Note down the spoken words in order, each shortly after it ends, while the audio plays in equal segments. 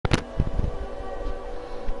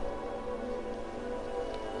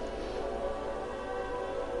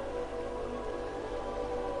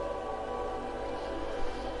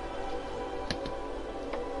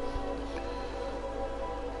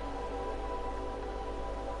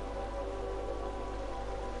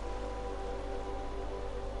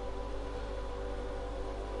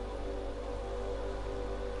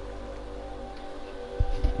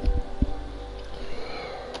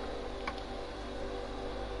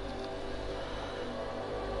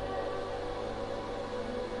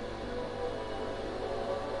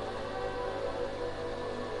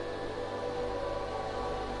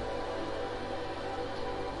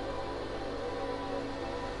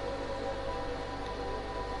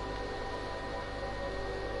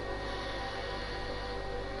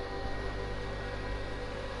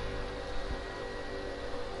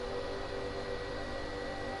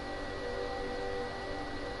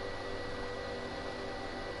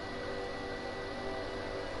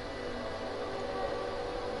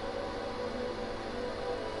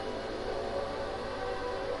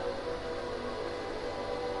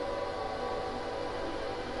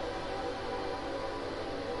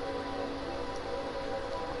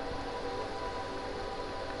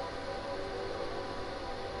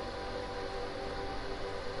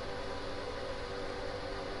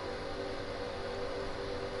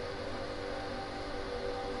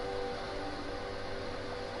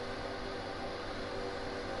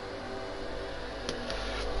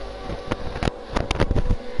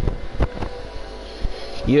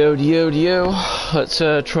Yo, let's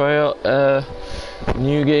try out a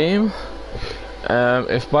new game.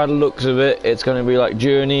 If by the looks of it, it's going to be like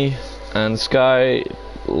Journey and Sky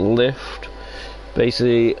Lift.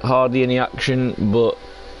 Basically, hardly any action, but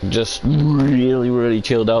just really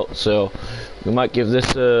chilled out. So we might give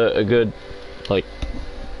this a good like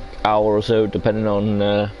hour or so, depending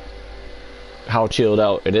on how chilled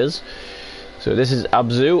out it is. So this is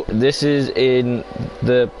Abzu. This is in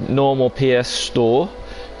the normal PS Store,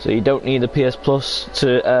 so you don't need the PS Plus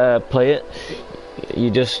to play it.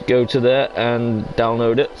 You just go to there and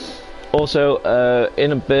download it. Also,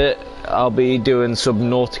 in a bit, I'll be doing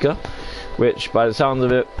Subnautica, which, by the sounds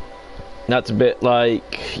of it, that's a bit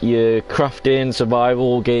like your crafting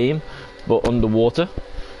survival game, but underwater.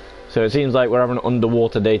 So it seems like we're having an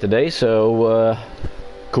underwater day today. So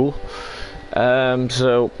cool.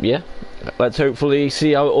 So yeah. Let's hopefully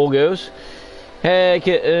see how it all goes. Hey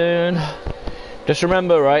kitten. Just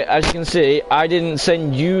remember, right, as you can see, I didn't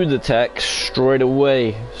send you the text straight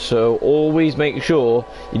away. So always make sure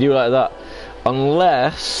you do like that.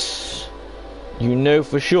 Unless you know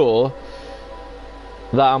for sure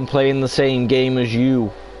that I'm playing the same game as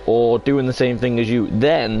you or doing the same thing as you.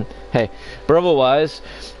 Then, hey. But otherwise,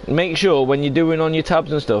 make sure when you're doing on your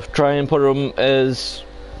tabs and stuff, try and put them as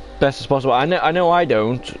best as possible. I know I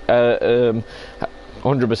don't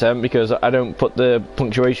 100% because I don't put the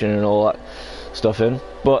punctuation and all that stuff in,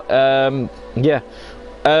 but yeah.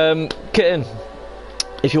 Kitten,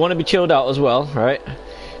 if you want to be chilled out as well, right,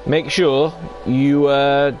 make sure you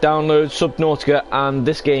download Subnautica and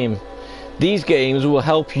this game. These games will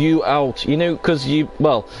help you out, you know, because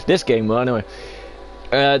this game will anyway.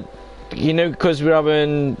 You know, because we're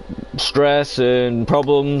having stress and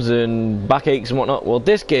problems and backaches and whatnot. Well,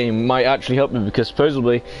 this game might actually help me, because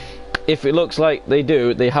supposedly, if it looks like they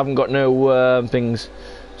do, they haven't got no things.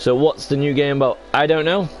 So what's the new game about? I don't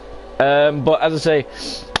know. But as I say,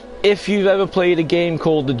 if you've ever played a game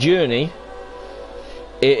called The Journey,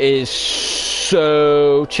 it is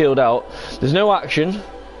so chilled out. There's no action.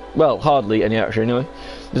 Well, hardly any action anyway.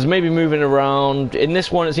 There's maybe moving around. In this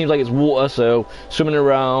one, it seems like it's water, so swimming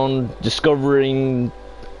around, discovering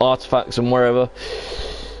artifacts and wherever.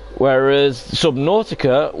 Whereas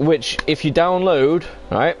Subnautica, which if you download,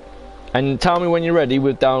 right, and tell me when you're ready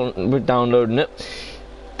with downloading it,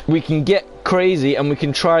 we can get crazy and we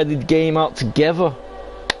can try the game out together.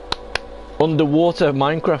 Underwater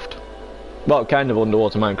Minecraft. Well, kind of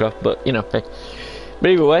underwater Minecraft, but you know, hey.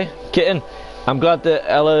 But either way, kitten, I'm glad that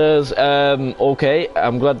Ella's okay.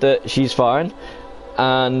 I'm glad that she's fine.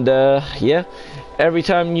 And yeah, every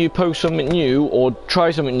time you post something new or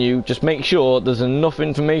try something new, just make sure there's enough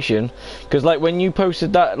information. Because like when you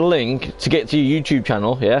posted that link to get to your YouTube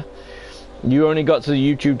channel, yeah, you only got to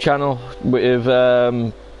the YouTube channel with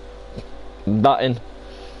that in.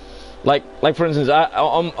 Like for instance,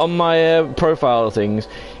 on my profile things,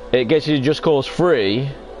 it gets you Just Cause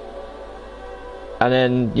free. And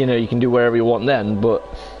then, you know, you can do wherever you want then, but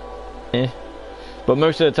But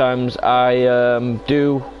most of the times I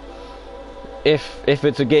do, if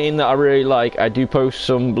it's a game that I really like, I do post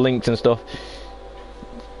some links and stuff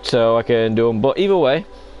so I can do them. But either way,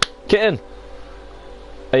 kitten,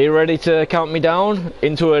 are you ready to count me down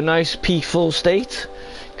into a nice peaceful state?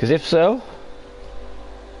 Because if so,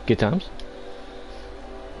 good times.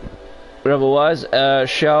 But otherwise,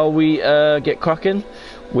 shall we get cracking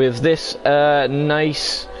with this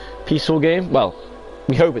nice peaceful game? Well,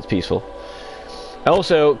 we hope it's peaceful.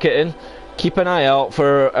 Also, kitten, keep an eye out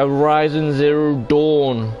for Horizon Zero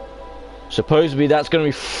Dawn. Supposedly that's going to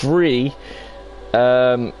be free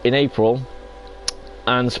in April,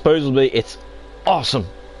 and supposedly it's awesome.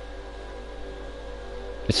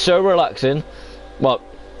 It's so relaxing. Well,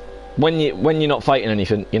 when you're not fighting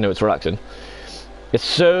anything, you know it's relaxing. It's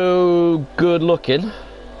so good looking.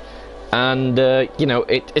 And you know,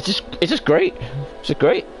 it's just great. It's just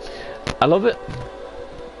great. I love it.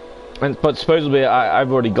 But supposedly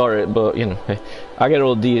I've already got it. But you know, I get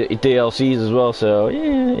all the DLCs as well, so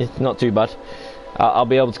yeah, it's not too bad. I'll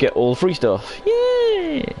be able to get all the free stuff.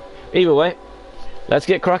 Yeah. Either way, let's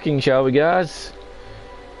get cracking, shall we, guys?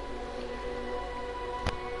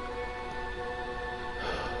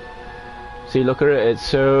 See, look at it. It's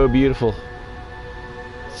so beautiful.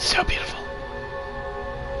 So beautiful.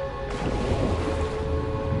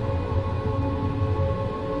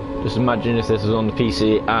 Just imagine if this was on the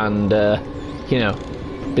PC and, you know,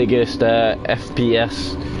 biggest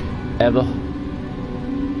FPS ever.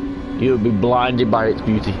 You would be blinded by its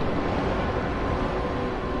beauty.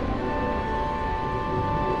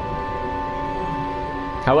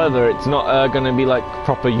 However, it's not going to be like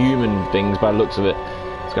proper human things by the looks of it.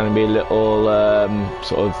 It's going to be a little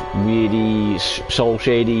sort of weirdy, soul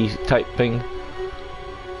shady type thing.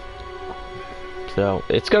 So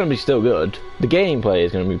it's going to be still good. The gameplay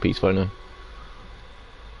is going to be peaceful now.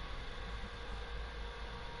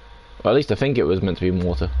 Well, at least I think it was meant to be in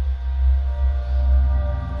water.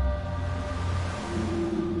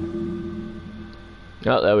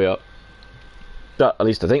 Oh, there we are. At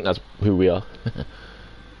least I think that's who we are.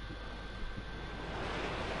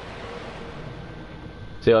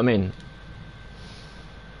 See what I mean?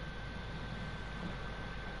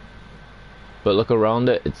 But look around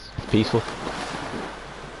it, it's peaceful.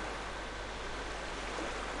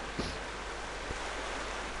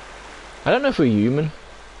 I don't know if we're human,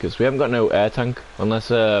 because we haven't got no air tank,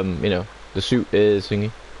 unless, you know, the suit is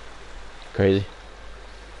thingy. Crazy.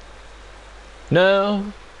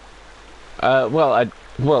 No.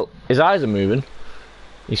 Well, his eyes are moving.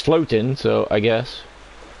 He's floating, so I guess.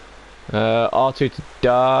 R2 to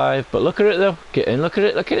dive, but look at it though. Get in, look at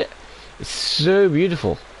it, look at it. It's so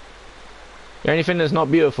beautiful. The only thing that's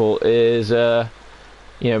not beautiful is,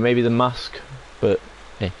 you know, maybe the mask, but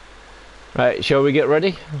hey. Right, shall we get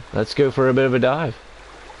ready? Let's go for a bit of a dive.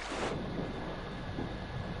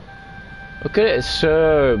 Look at it, it's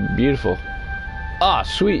so beautiful. Ah,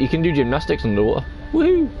 sweet, you can do gymnastics underwater.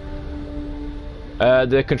 Woohoo!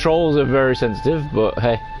 The controls are very sensitive, but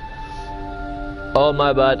hey. Oh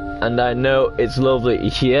my bad, and I know it's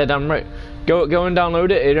lovely. Yeah, damn right. Go and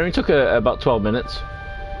download it. It only took about 12 minutes.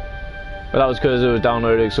 But that was because it was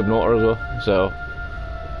downloading Subnautica as well, so.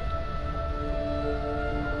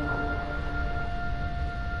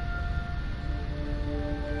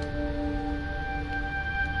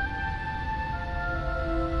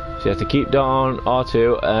 So you have to keep down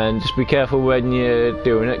R2 and just be careful when you're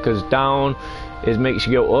doing it, because down is makes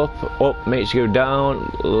you go up, up makes you go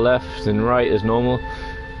down, left and right as normal.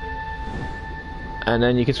 And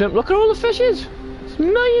then you can swim. Look at all the fishes! There's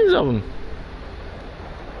millions of them!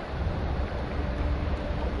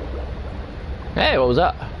 Hey, what was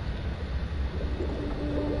that?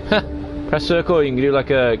 Press circle, you can do like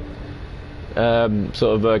a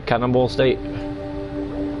sort of a cannonball state.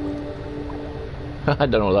 I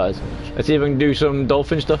don't know what that is. Let's see if I can do some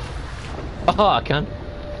dolphin stuff. Oh, I can.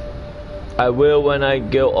 I will when I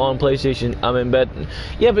go on PlayStation. I'm in bed.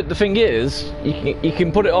 Yeah, but the thing is, you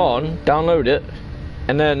can put it on, download it,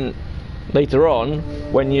 and then later on,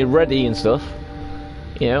 when you're ready and stuff,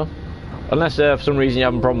 you know, unless for some reason you're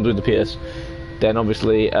having problems with the PS, then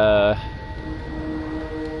obviously,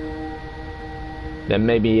 then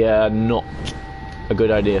maybe not a good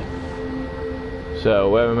idea. So,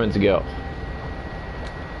 where am I meant to go?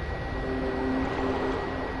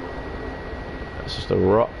 That's just a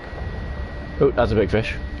rock. Oh, that's a big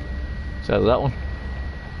fish. Size of that one.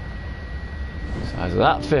 Size of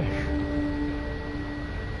that fish.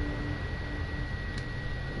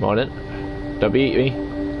 Come on in. Don't be eating me.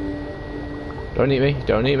 Don't eat me.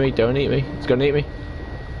 Don't eat me. Don't eat me. It's gonna eat me.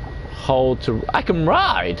 Hold to. I can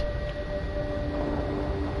ride.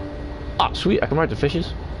 Ah, sweet. I can ride the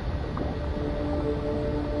fishes.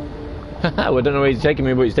 Haha. I don't know where he's taking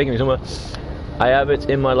me, but he's taking me somewhere. I have it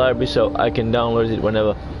in my library, so I can download it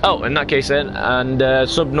whenever. Oh, in that case then, and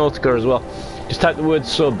Subnautica as well. Just type the word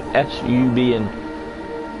sub, S-U-B in.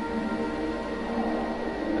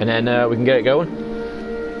 And then we can get it going.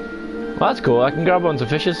 Well, that's cool, I can grab onto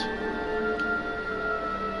fishes.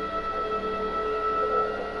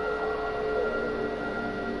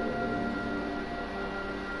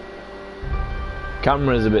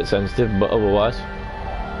 Camera is a bit sensitive, but otherwise.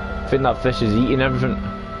 I think that fish is eating everything.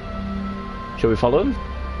 Shall we follow him?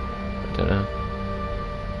 I don't know.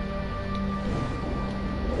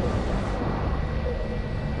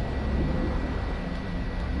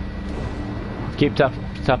 Keep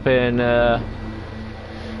tapping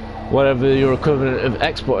whatever your equivalent of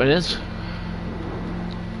exporting is.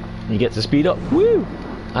 You get to speed up. Woo!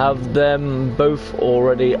 Have them both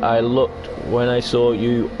already. I looked when I saw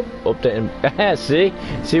you updating.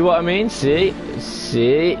 See what I mean? See,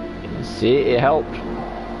 it helped.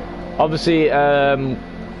 Obviously,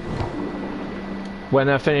 when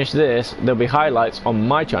I finish this, there'll be highlights on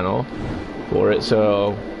my channel for it,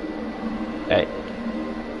 so hey.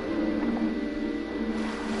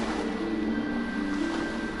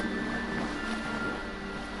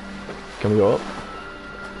 Can we go up?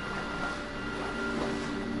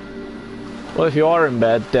 Well, if you are in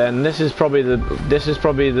bed, then this is probably the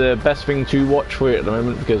best thing to watch for you at the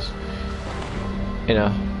moment, because you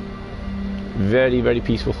know, very, very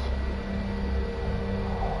peaceful.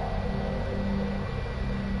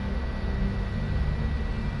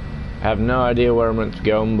 I have no idea where I'm meant to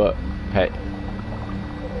go, but hey.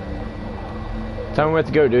 Tell me where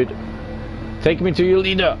to go, dude. Take me to your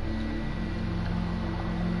leader.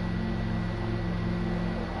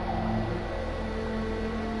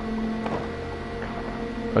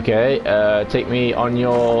 Okay, take me on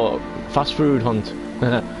your fast food hunt.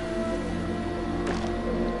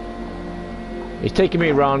 He's taking me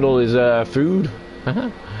around all his food.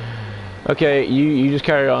 Okay, you just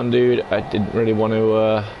carry on, dude. I didn't really want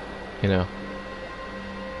to, you know.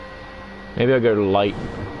 Maybe I'll go to light,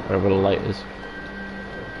 wherever the light is.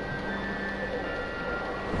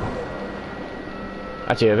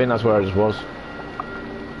 Actually, I think that's where I just was.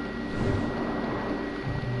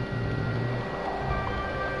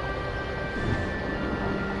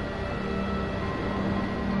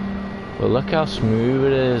 Well, look how smooth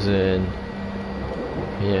it is, and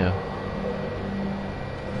yeah.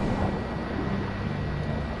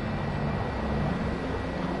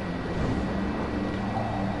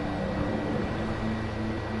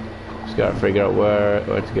 Just gotta figure out where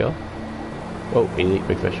to go. Oh, easy,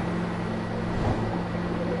 big fish.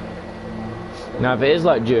 Now, if it is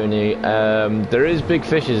like Journey, there is big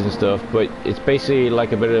fishes and stuff, but it's basically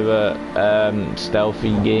like a bit of a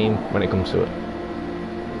stealthy game when it comes to it.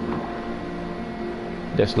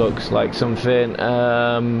 This looks like something,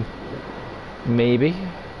 maybe.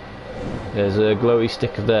 There's a glowy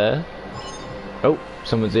stick there. Oh,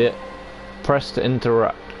 someone's here. Press to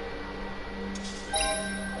interact.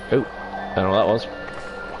 Oh, I don't know what that was.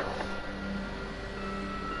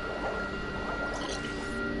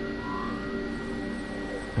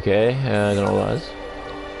 Okay, I don't know what that is.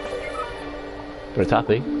 Very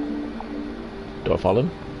tappy. Do I follow him?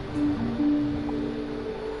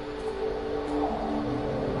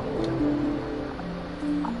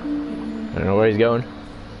 I don't know where he's going.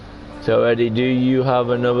 So Eddie, do you have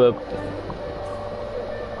any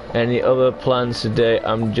other plans today?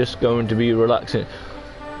 I'm just going to be relaxing.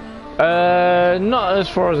 Not as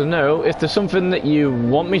far as I know. If there's something that you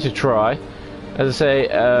want me to try, as I say,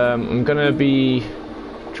 I'm gonna be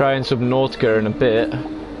trying Subnautica in a bit.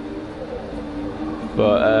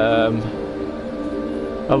 But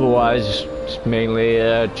otherwise, just mainly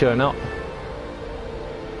chilling out.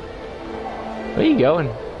 Where are you going?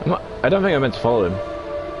 I don't think I meant to follow him.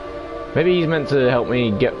 Maybe he's meant to help me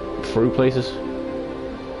get through places.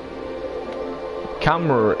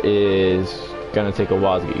 Camera is gonna take a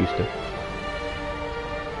while to get used to.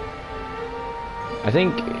 I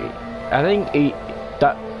think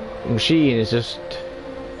that machine is just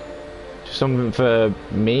something for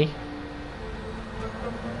me.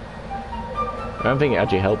 I don't think it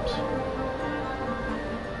actually helps.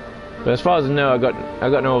 But as far as I know, I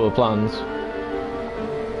got no other plans.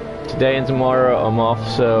 Today and tomorrow I'm off,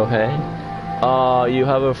 so hey. You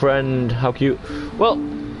have a friend, how cute. Well,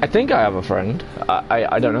 I think I have a friend.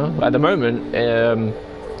 I don't know. At the moment,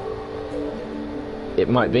 it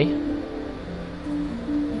might be.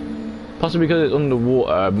 Possibly because it's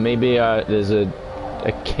underwater. Maybe there's a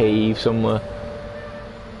cave somewhere.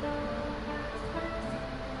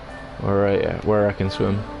 Alright, where I can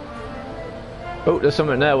swim. Oh, there's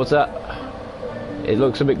something there. What's that? It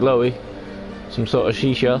looks a bit glowy. Some sort of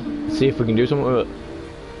shisha. Let's see if we can do something with it.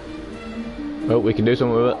 Oh, we can do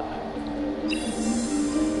something with it.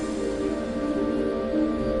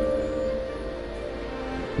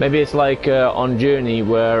 Maybe it's like on Journey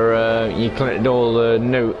where you collected all the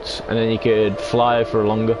notes and then you could fly for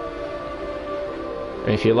longer.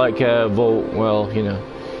 And if you like Vault, well, you know,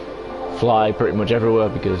 fly pretty much everywhere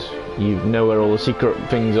because you know where all the secret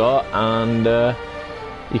things are, and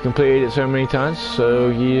you completed it so many times, so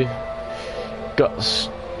you got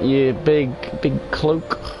your big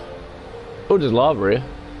cloak. Oh, there's lava here.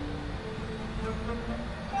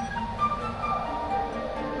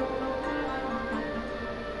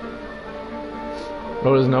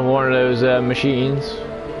 Oh, there's another one of those machines.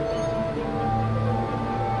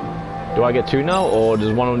 Do I get two now, or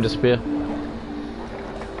does one of them disappear?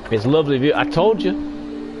 It's a lovely view. I told you.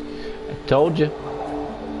 I told you.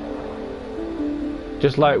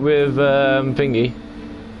 Just like with Thingy.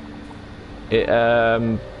 It,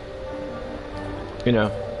 you know.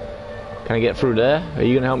 Can I get through there? Are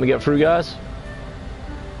you gonna help me get through, guys?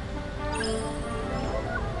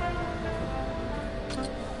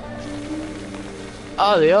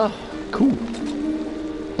 Oh, they are. Cool.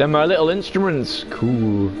 They're my little instruments.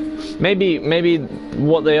 Cool. Maybe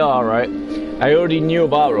what they are, right? I already knew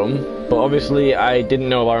about them, but obviously I didn't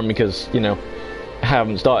know about them because, you know, I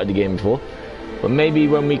haven't started the game before. But maybe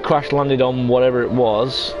when we crash landed on whatever it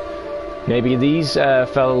was, maybe these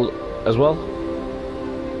fell as well.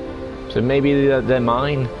 So maybe they're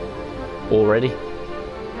mine already.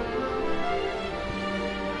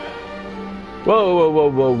 Whoa, whoa, whoa,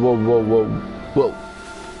 whoa, whoa, whoa, whoa. Whoa.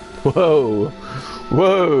 Whoa.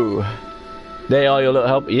 Whoa. They are your little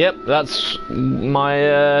help. Yep, that's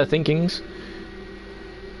my thinkings.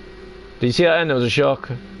 Did you see that end? There was a shark.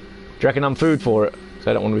 Do you reckon I'm food for it? Because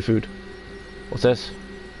I don't want to be food. What's this?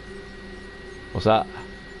 What's that?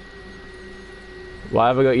 Why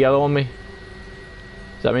have I got yellow on me?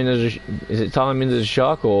 Does that mean there's is it telling me there's a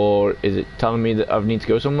shark, or is it telling me that I need to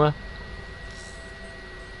go somewhere?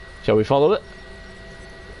 Shall we follow it?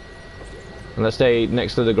 And let's stay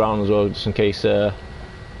next to the ground as well, just in case, you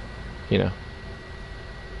know,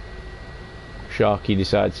 Sharky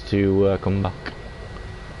decides to come back.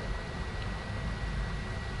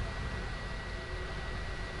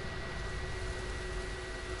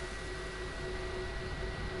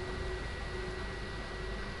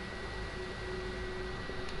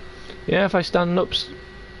 Yeah, if I stand up,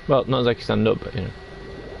 well, not exactly stand up, but you know.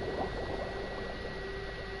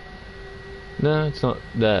 No, it's not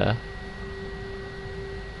there.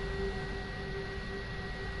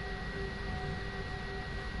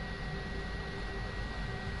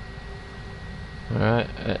 Alright,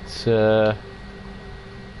 let's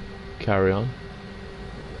carry on.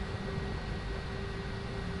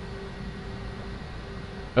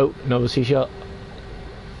 Oh, another sea shot.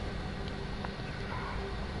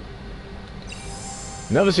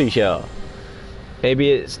 Another seashell.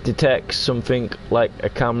 Maybe it detects something like a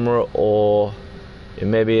camera, or it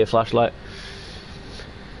may be a flashlight.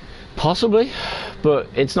 Possibly, but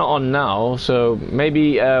it's not on now, so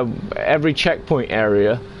maybe every checkpoint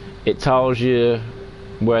area it tells you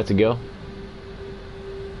where to go.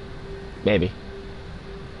 Maybe.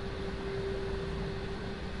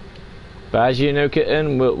 But as you know,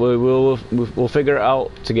 kitten, we'll figure it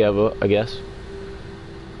out together, I guess.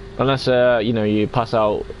 Unless you know, you pass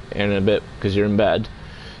out in a bit because you're in bed,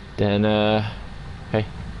 then hey.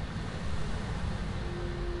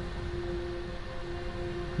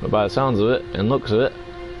 But by the sounds of it and looks of it,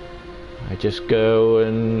 I just go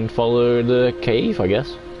and follow the cave, I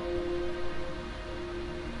guess.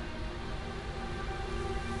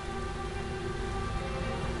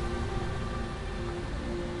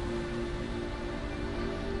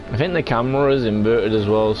 I think the camera is inverted as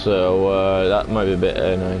well, so that might be a bit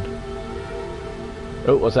annoying.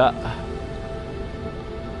 Oh, what's that?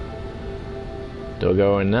 Do I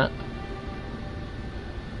go in that?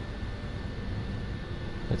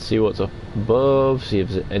 Let's see what's up above, see if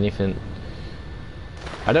there's anything.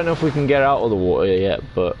 I don't know if we can get out of the water yet,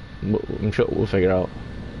 but I'm sure we'll figure out.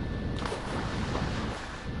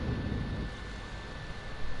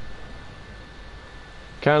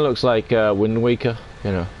 Kind of looks like Wind Waker,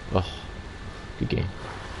 you know. Oh, good game.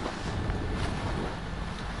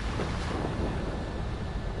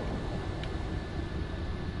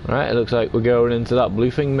 Alright, it looks like we're going into that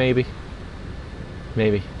blue thing, maybe.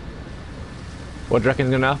 Maybe. What do you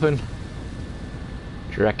reckon's gonna happen?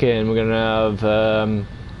 Do you reckon we're gonna have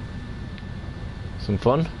some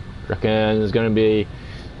fun? Do you reckon there's gonna be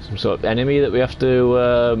some sort of enemy that we have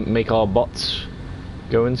to make our bots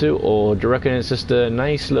go into? Or do you reckon it's just a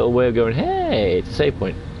nice little way of going, hey, it's a save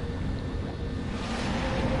point?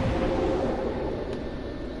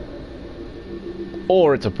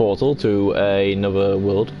 Or it's a portal to another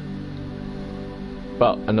world.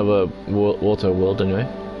 Well, another water world anyway.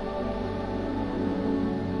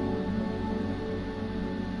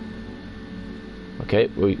 Okay,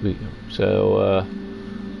 so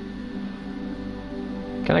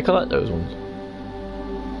can I collect those ones?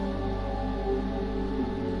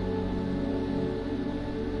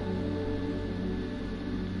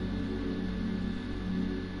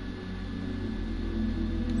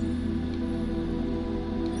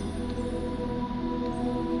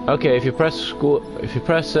 Okay, if you press square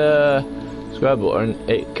button,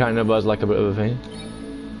 it kind of has like a bit of a thing.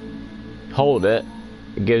 Hold it,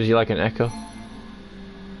 it gives you like an echo.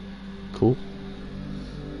 Cool.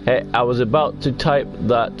 Hey, I was about to type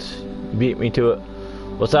that. Beat me to it.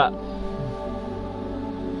 What's that?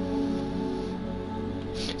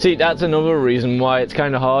 See, that's another reason why it's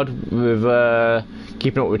kind of hard with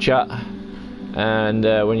keeping up with chat and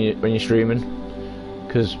when you're streaming.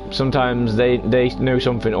 Because sometimes they know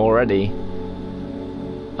something already,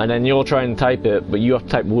 and then you're trying to type it, but you have to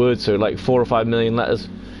type words, so like 4 or 5 million letters.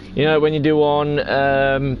 You know, when you do on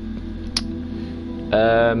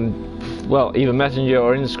well, either Messenger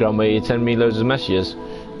or Instagram, where you send me loads of messages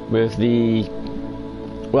with the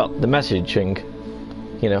messaging,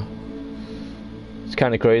 you know, it's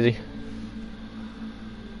kind of crazy.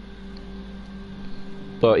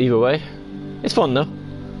 But either way, it's fun though.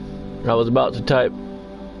 I was about to type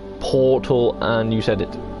portal and you said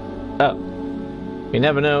it. Oh, you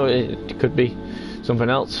never know, it could be something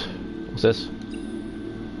else. What's this?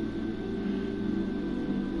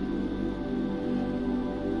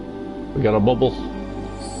 We got a bubble.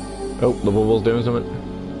 Oh, the bubble's doing something.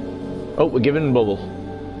 Oh, we're giving the bubble.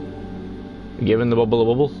 We're giving the bubble a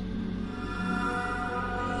bubble.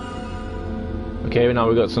 Okay, now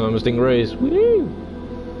we've got some stingrays. Woo!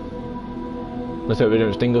 Let's hope we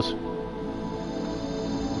don't sting us.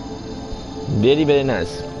 Very, very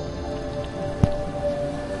nice.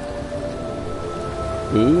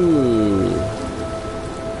 Ooh.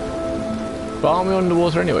 But aren't we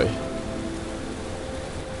underwater anyway?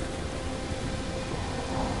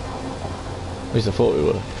 At least I thought we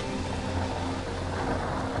were.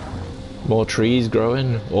 More trees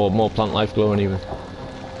growing, or more plant life growing even.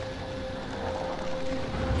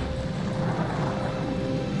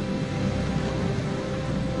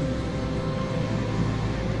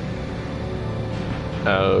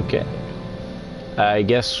 Okay. I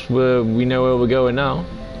guess we know where we're going now.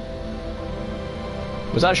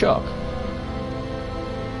 Was that a shark?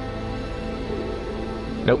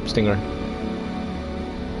 Nope, stinger.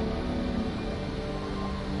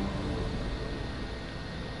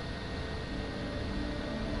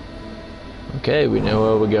 Okay, we know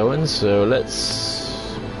where we're going, so let's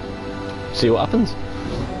see what happens.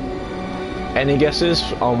 Any guesses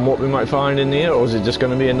on what we might find in here, or is it just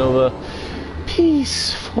going to be another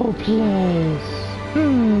peaceful place?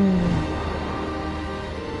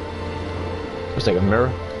 Looks like a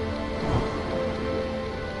mirror.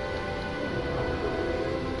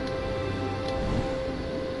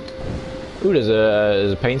 Ooh, there's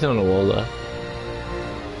a painting on the wall there.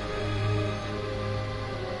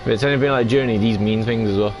 If it's anything like Journey, these mean things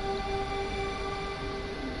as well.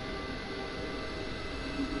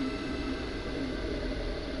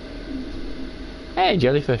 Hey,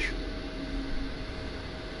 jellyfish.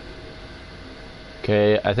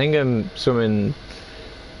 Okay, I think I'm swimming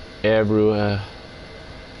everywhere.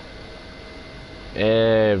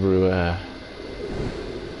 Everywhere.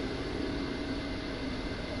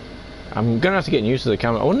 I'm gonna have to get used to the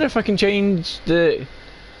camera. I wonder if I can change the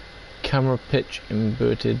camera pitch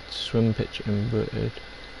inverted, swim pitch inverted.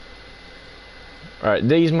 Alright,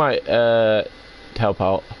 these might help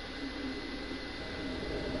out.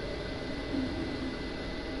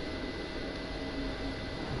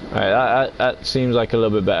 Alright, that seems like a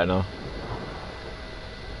little bit better now.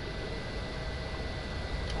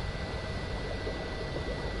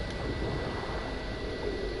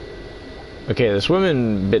 Okay, the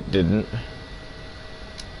swimming bit didn't,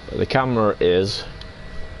 but the camera is.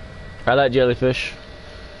 I like jellyfish.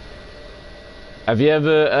 Have you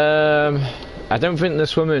ever, I don't think the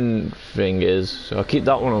swimming thing is, so I'll keep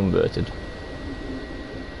that one inverted.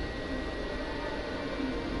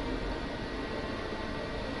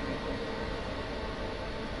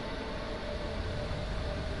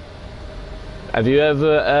 Have you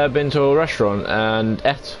ever been to a restaurant and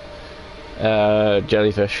ate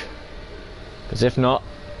jellyfish? Because if not,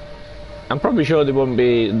 I'm probably sure they wouldn't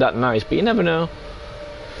be that nice, but you never know.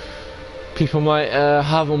 People might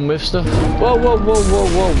have them with stuff. Whoa, whoa, whoa, whoa,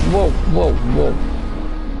 whoa, whoa, whoa,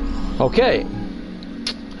 whoa. Okay.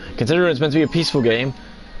 Considering it's meant to be a peaceful game,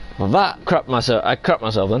 well, I crapped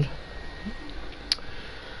myself then.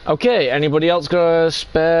 Okay, anybody else got a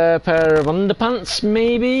spare pair of underpants,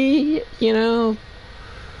 maybe? You know?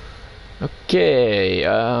 Okay,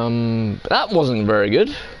 that wasn't very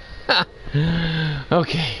good.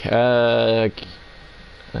 Okay,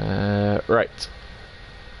 right.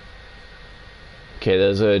 Okay,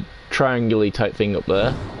 there's a triangle-y type thing up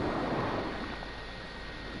there.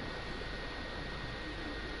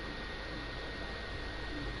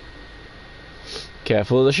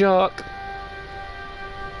 Careful of the shark.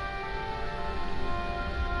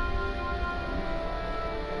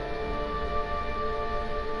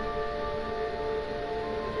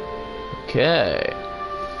 Okay.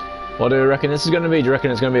 What do you reckon this is going to be? Do you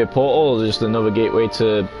reckon it's going to be a portal or just another gateway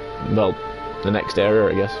to, well, the next area,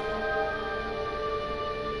 I guess?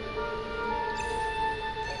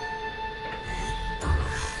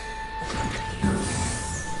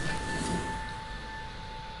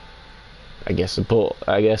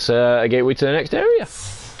 I guess a gateway to the next area.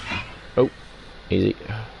 Oh, easy.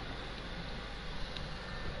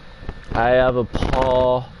 I have a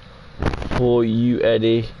paw for you,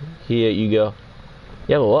 Eddie. Here you go.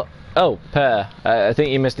 Yeah, but what? Oh, pear. I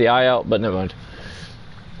think you missed the eye out, but never mind.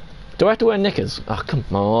 Do I have to wear knickers? Oh, come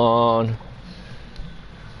on.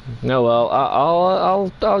 No, well,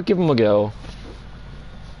 I'll give them a go.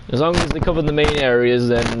 As long as they cover the main areas,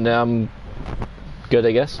 then I'm good,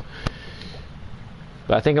 I guess.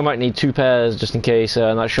 But I think I might need 2 pairs just in case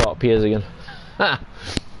that shark appears again.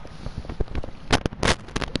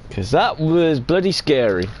 Because that was bloody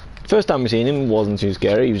scary. First time we seen him wasn't too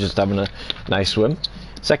scary, he was just having a nice swim.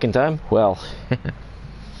 Second time, well.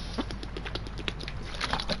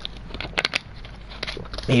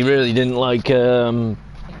 He really didn't like,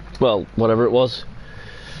 well, whatever it was.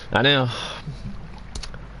 I know.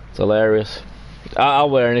 It's hilarious. I'll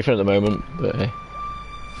wear anything at the moment, but hey.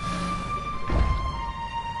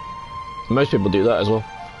 Most people do that as well.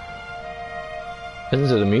 Listen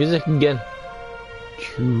to the music again.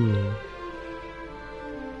 Do you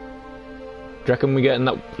reckon we get in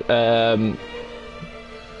that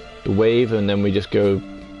the wave and then we just go,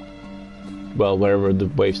 well, wherever the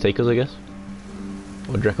waves take us, I guess?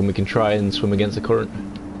 Or do you reckon we can try and swim against the current?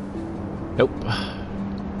 Nope.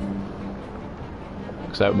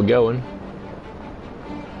 Looks like we're going.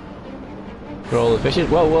 For all the fishes.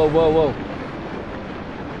 Whoa, whoa, whoa, whoa.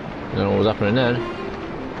 I don't know what's happening there.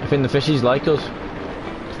 I think the fishies like us.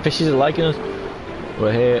 The fishies are liking us.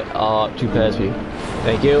 Well, here are 2 pairs for you.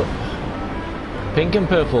 Thank you. Pink and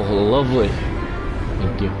purple, lovely.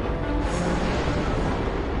 Thank you.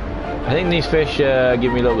 I think these fish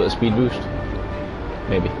give me a little bit of speed boost.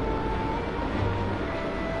 Maybe.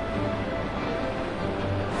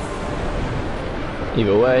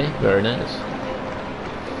 Either way, very nice.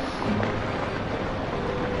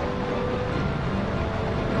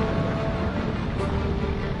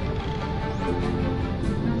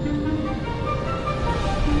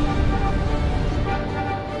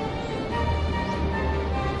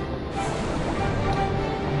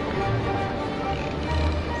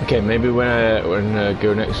 Okay, maybe when I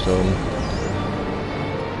go next home.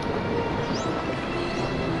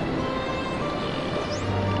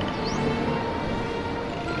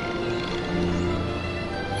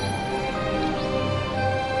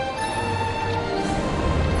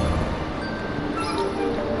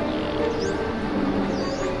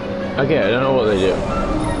 Okay, I don't know what they do.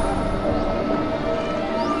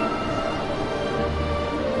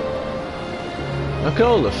 Look at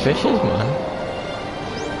all the fishes, man.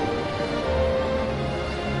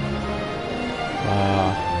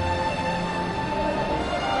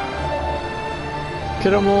 Look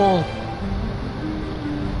at them all.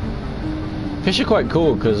 Fish are quite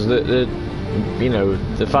cool because the you know,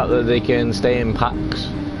 the fact that they can stay in packs.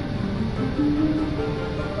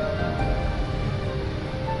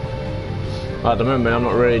 At the moment, I'm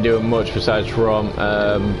not really doing much besides from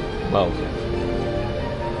well.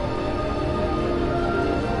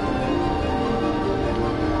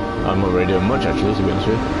 I'm not really doing much actually, to be honest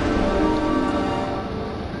with you.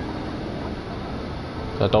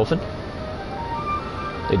 Is that a dolphin?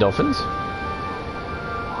 Are they dolphins?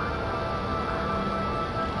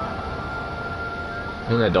 I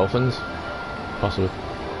think they're dolphins. Possibly.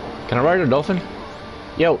 Can I ride a dolphin?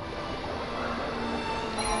 Yo!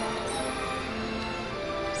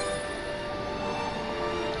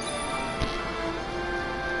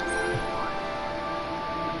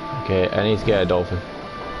 Okay, I need to get a dolphin.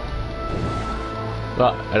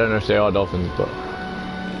 Well, I don't know if they are dolphins, but...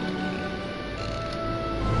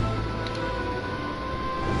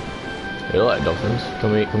 They look like dolphins.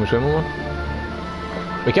 Can we swim with one?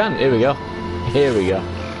 We can. Here we go. Here we go.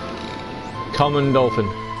 Common dolphin.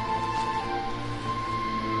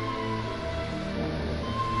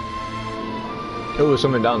 Oh, there's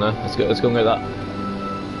something down there. Let's go and get that.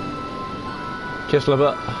 Kiss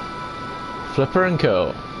Flipper. Flipper and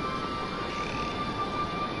Co.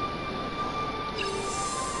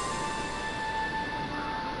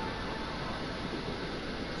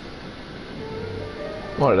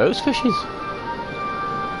 What are those fishes? I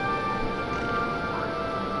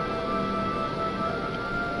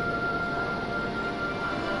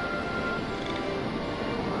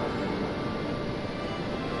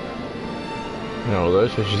don't know what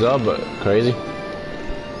those fishes are, but crazy.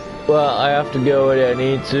 Well, I have to go and I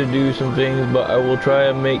need to do some things, but I will try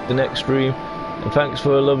and make the next stream. And thanks for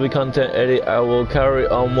the lovely content, Eddie. I will carry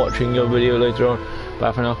on watching your video later on.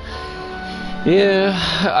 Bye for now. Yeah,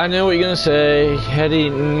 I know what you're gonna say, Eddie.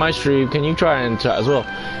 In my stream, can you try and chat as well?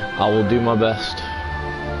 I will do my best.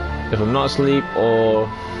 If I'm not asleep or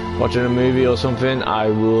watching a movie or something, I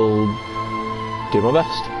will do my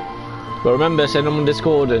best. But remember, send them on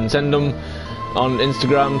Discord and send them on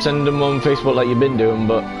Instagram, send them on Facebook like you've been doing,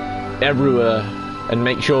 but everywhere, and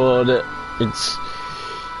make sure that it's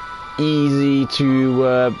easy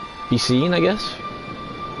to be seen, I guess.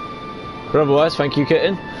 But otherwise, thank you,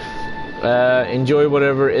 Kitten. Enjoy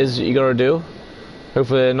whatever it is you gotta do.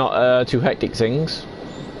 Hopefully they're not too hectic things.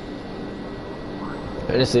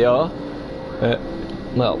 And if they are,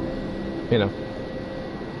 well, you know.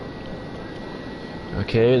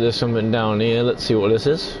 Okay, there's something down here. Let's see what this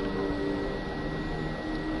is.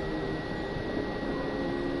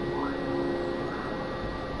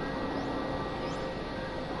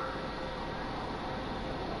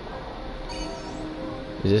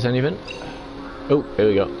 this anything? Oh, here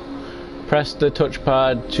we go. Press the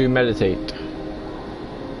touchpad to meditate.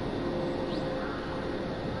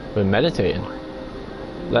 We're meditating.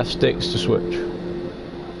 Left sticks to switch.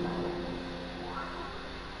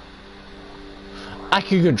 I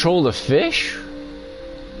can control the fish?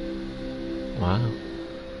 Wow.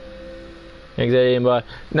 Exit by.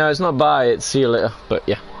 No, it's not bye, it's see you later, but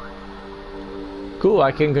yeah. Cool,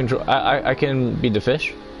 I can control. I can be the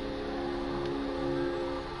fish.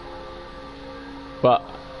 But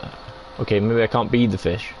okay, maybe I can't be the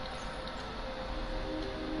fish.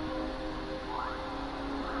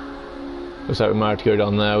 Looks like we might have to go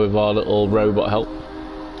down there with our little robot help.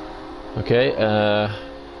 Okay,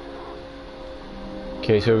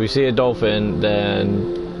 okay, so if we see a dolphin,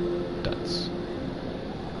 then that's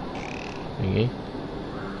thingy.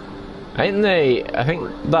 I think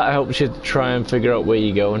that helps you try and figure out where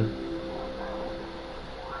you're going.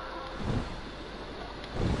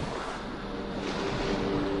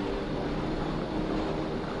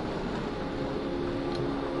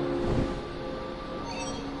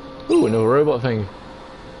 Ooh, another robot thing.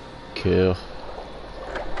 Cool.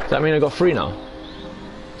 Does that mean I got 3 now?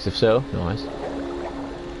 Because if so, nice.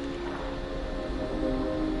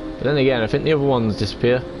 But then again, I think the other ones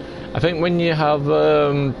disappear. I think when you have,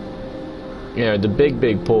 you know, the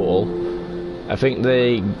big portal, I think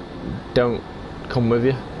they don't come with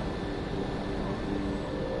you.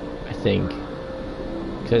 I think.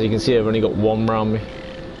 Because as you can see, I've only got 1 around me.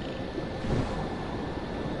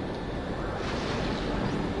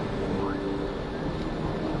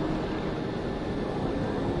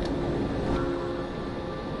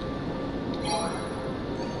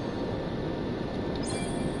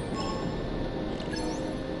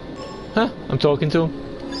 Huh, I'm talking to him.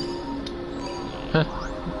 Huh,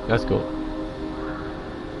 that's cool.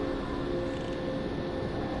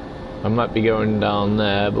 I might be going down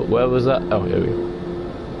there, but where was that? Oh, here we go.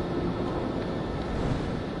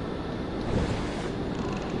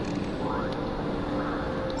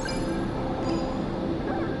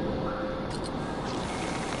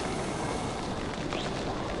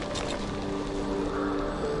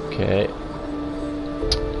 Okay.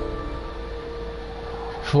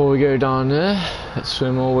 Before we go down there, let's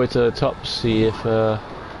swim all the way to the top, see if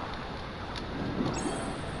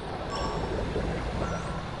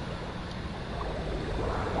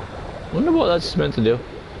wonder what that's meant to do.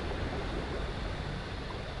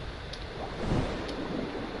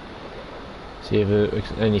 See if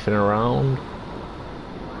there's anything around.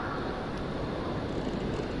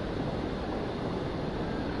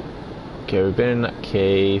 Okay, we've been in that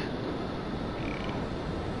cave.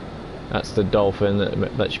 That's the dolphin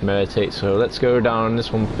that lets you meditate, so let's go down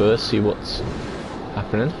this one first, see what's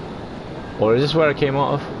happening. Or is this where I came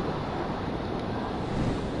out of?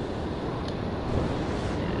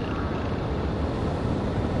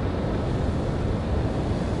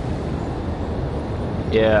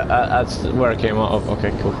 Yeah, that's where I came out of.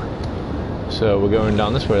 Okay, cool. So we're going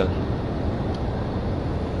down this way then.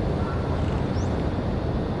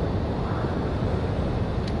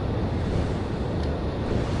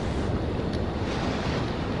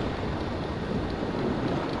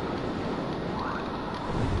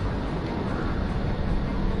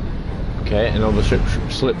 Okay, another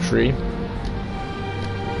slipstream.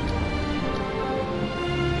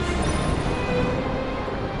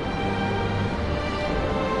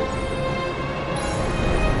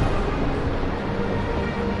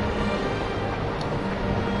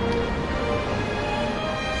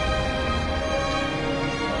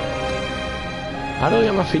 How do I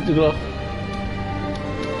get my feet to glow?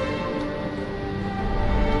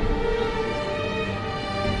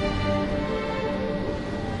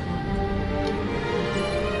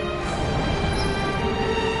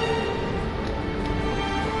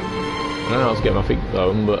 I don't know how to get my feet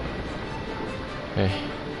going, but hey.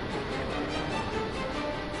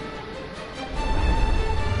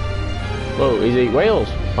 Whoa, he's eating whales.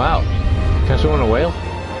 Wow. Can I swim on a whale?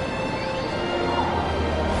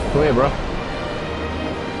 Come here, bro.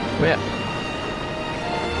 Come here.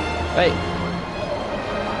 Hey.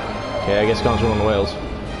 Okay, I guess I can't swim on the whales.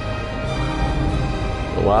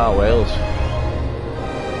 Oh, wow, whales.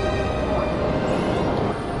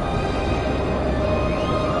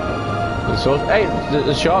 So, hey,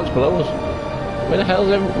 the shark's below us. Where the hell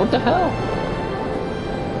is everyone? What the hell?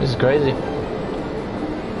 This is crazy.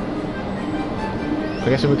 I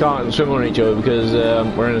guess we can't swim on each other because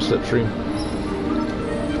we're in a slipstream.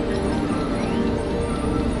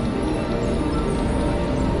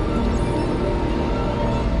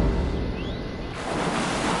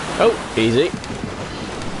 Oh, easy.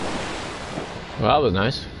 Well, that was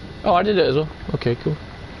nice. Oh, I did it as well. Okay, cool.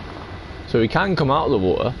 So we can come out of the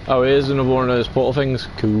water. Oh, here's another one of those portal things.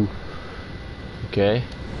 Cool. Okay.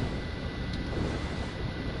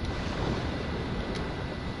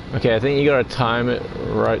 Okay, I think you gotta time it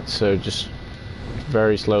right, so just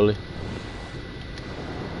very slowly.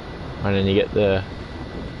 And then you get the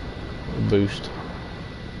boost.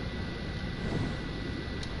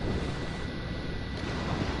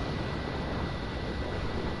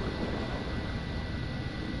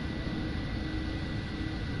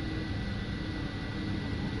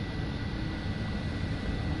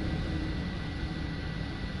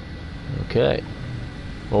 Okay,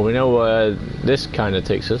 well, we know where this kind of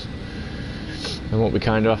takes us and what we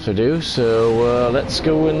kind of have to do, so let's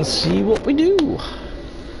go and see what we do.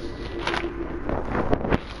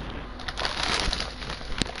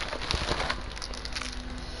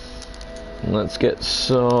 And let's get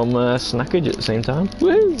some snackage at the same time.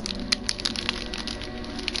 Woo!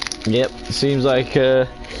 Yep, seems like at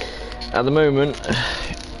the moment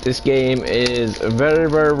this game is very,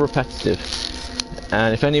 very repetitive.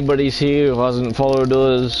 And if anybody's here who hasn't followed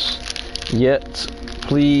us yet,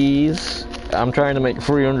 please, I'm trying to make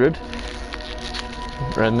 300.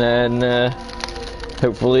 And then,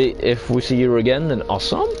 hopefully, if we see you again, then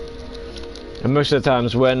awesome. And most of the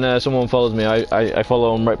times when someone follows me, I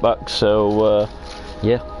follow them right back, so,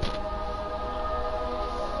 yeah.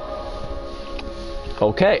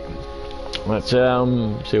 Okay, let's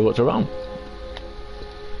see what's around.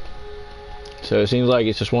 So it seems like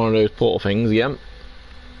it's just one of those portal things, yeah.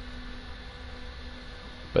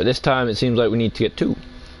 But this time it seems like we need to get 2.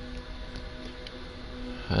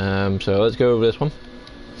 So let's go over this one.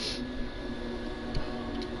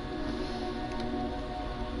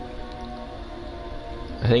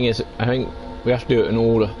 I think we have to do it in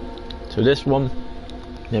order. So this one,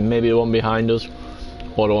 then maybe the one behind us,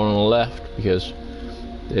 or the one on the left, because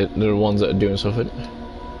they're the ones that are doing something.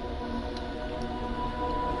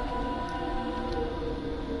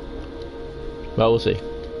 Well, we'll see.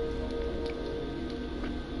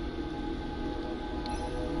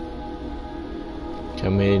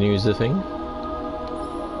 Can we use the thing?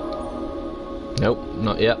 Nope,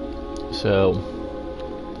 not yet. So,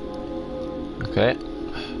 okay.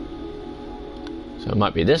 So it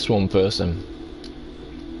might be this one first then.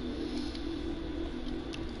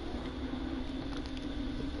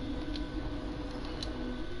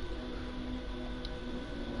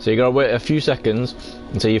 So you gotta wait a few seconds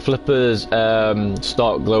until your flippers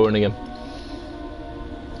start glowing again.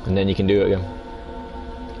 And then you can do it again.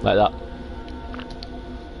 Like that.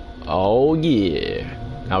 Oh yeah,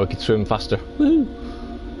 now we can swim faster. Woo.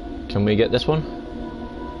 Can we get this one?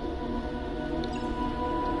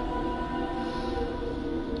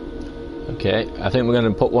 Okay, I think we're going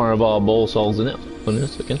to put one of our ball souls in it. On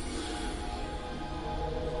this again.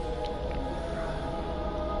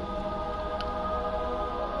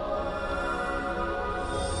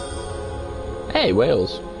 Hey,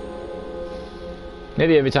 whales.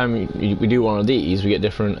 Maybe every time we do one of these, we get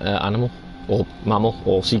different animal. Or mammal,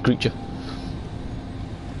 or sea creature.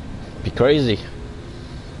 Be crazy.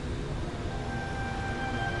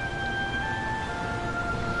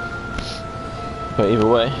 But either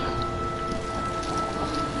way,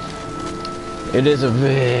 it is a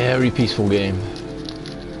very peaceful game.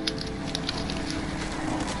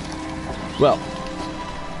 Well,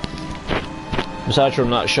 aside from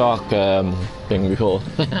that shark thing before.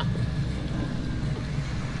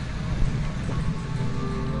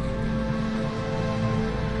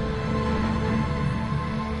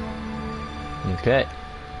 Okay.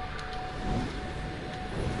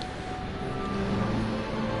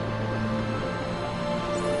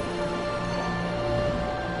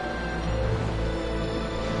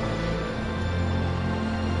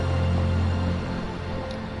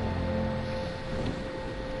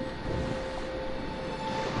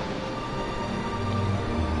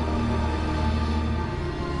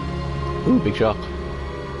 Ooh, big shark.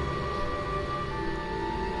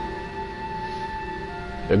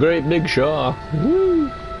 A great big shark. Woo!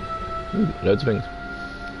 Ooh, loads of things.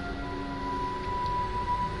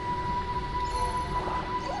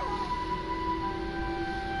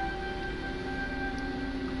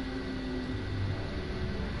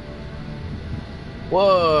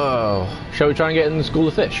 Whoa! Shall we try and get in the school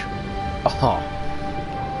of fish? Oh.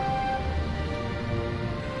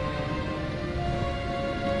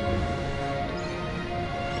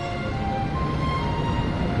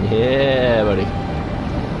 Yeah, buddy.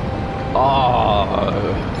 Oh.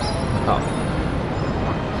 Oh.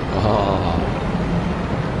 Oh.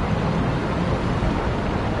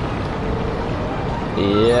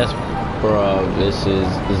 Yes, bro. This is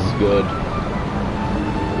good.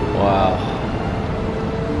 Wow.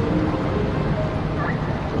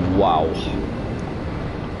 Wow.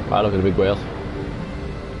 Wow, look at the big whale.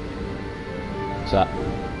 What's that?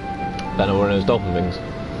 That one of those dolphin things.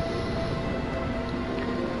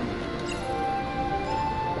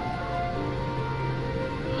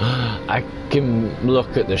 I can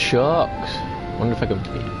look at the sharks. Wonder if I can.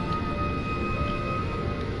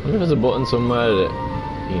 Wonder if there's a button somewhere that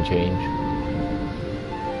you can change.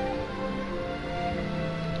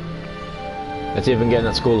 Let's see if we can get in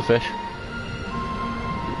that school of fish.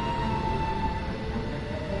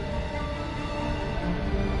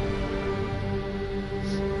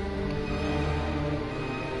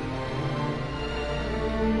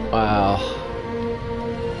 Wow.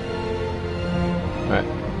 Right.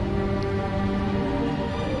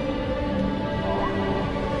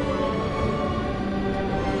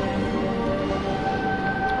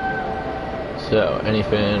 So,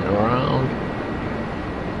 anything around?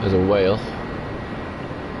 There's a whale.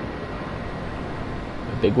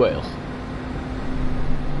 A big whale.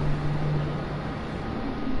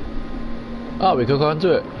 Oh, we could go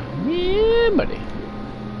onto it. Yeah, buddy.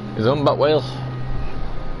 There's a humpback whale.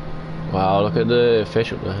 Wow, look at the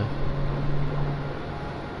fish up there.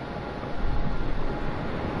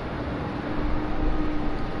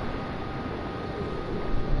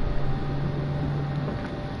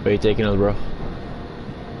 Where are you taking us, bro?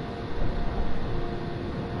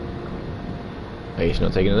 Hey, he's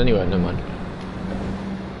not taking us anywhere, never mind.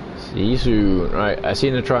 See you soon. Right, I've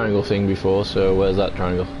seen the triangle thing before, so where's that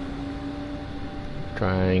triangle?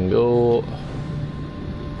 Triangle.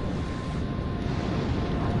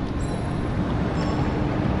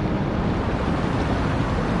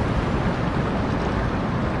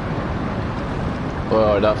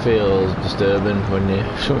 Oh, that feels disturbing when you...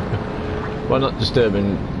 well, not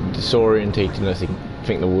disturbing, disorientating, I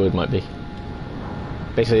think the word might be.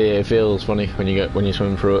 Basically, it feels funny when you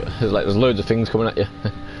swim through it. There's loads of things coming at you.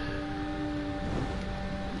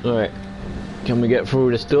 Alright, can we get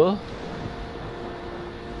through this door?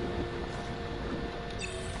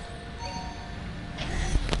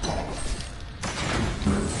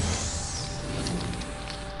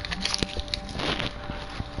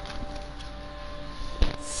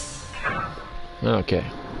 Okay.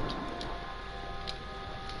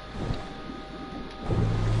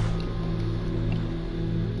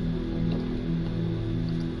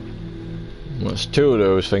 That's two of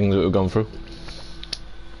those things that we've gone through.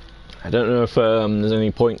 I don't know if there's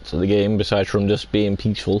any point to the game besides from just being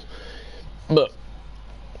peaceful, but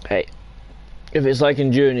hey, if it's like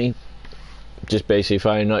in Journey, just basically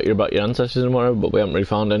finding out about your ancestors and whatever, but we haven't really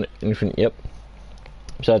found anything yet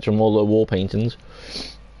besides from all the wall paintings,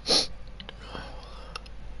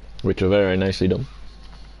 which are very nicely done.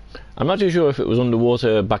 I'm not too sure if it was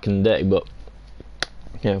underwater back in the day, but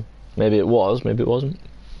yeah, maybe it was, maybe it wasn't.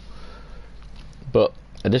 But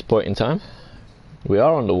at this point in time, we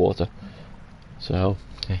are underwater, so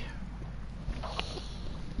hey.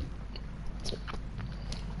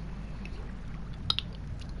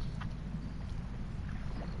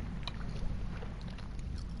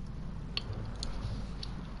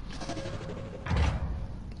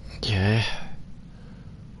 Yeah.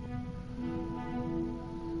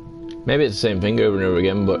 Maybe it's the same thing over and over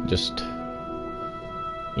again, but just,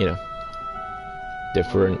 you know,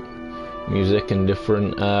 different music and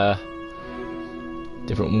different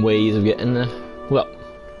ways of getting there. Well,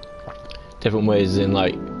 different ways in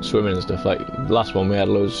like swimming and stuff. Like the last one we had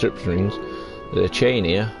loads of strip strings. There's a chain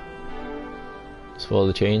here. Let's follow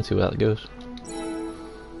the chain, see where that goes.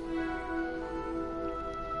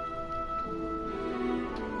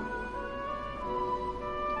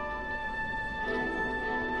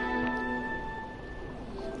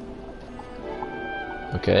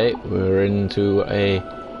 Okay, we're into a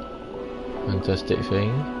fantastic thing.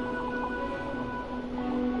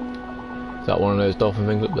 Is that one of those dolphin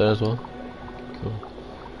things up there as well? Cool.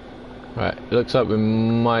 Right, it looks like we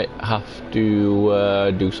might have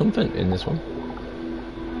to do something in this one.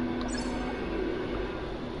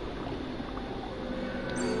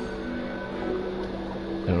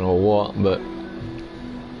 I don't know what, but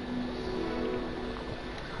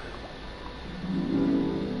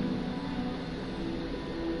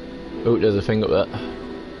oh, there's a thing up there.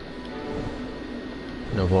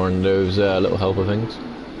 Another one of those little helper things.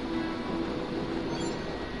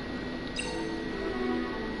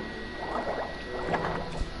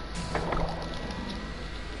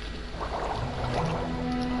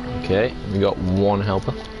 Okay, we got one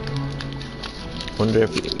helper. Wonder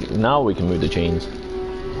if now we can move the chains.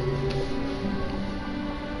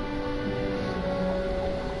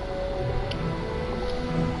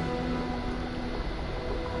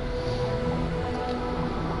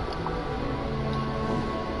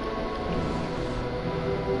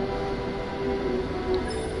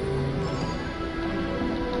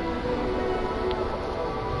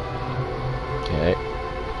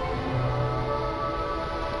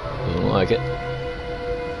 like it.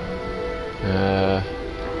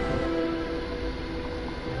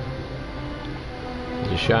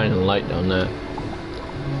 There's a shining light down there.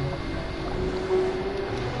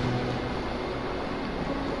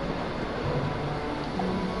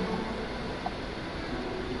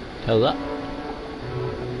 How's that?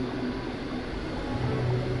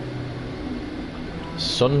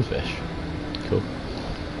 Sunfish. Cool.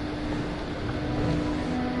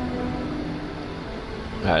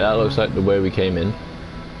 Alright, that looks like the way we came in.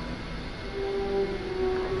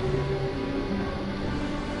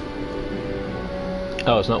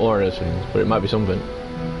 Oh, it's not one of those things, but it might be something.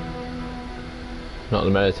 Not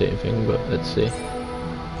the meditating thing, but let's see.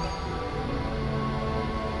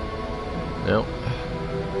 No.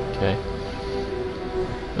 Okay.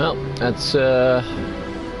 Well, that's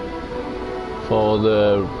for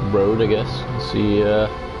the road, I guess. Let's see,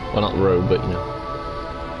 well, not the road, but you know.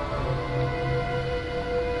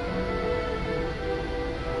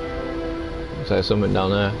 Looks like something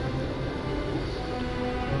down there.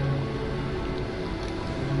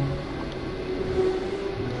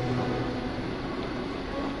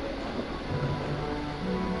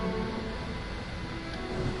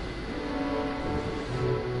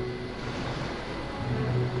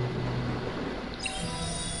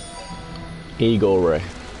 Eagle Ray.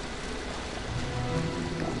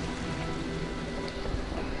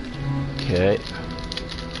 Okay.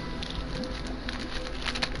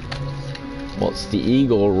 What's the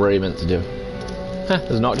Eagle Ray meant to do? Heh,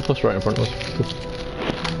 there's an octopus right in front of us. Cool.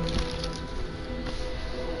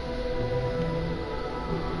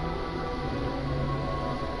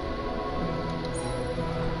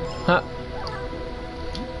 Ha.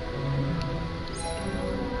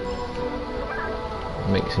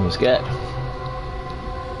 Makes him scared.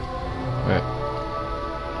 Right.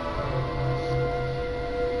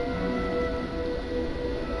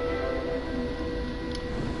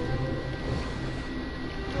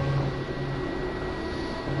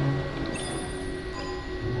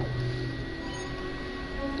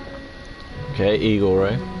 Okay, Eagle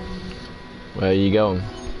Ray. Where are you going?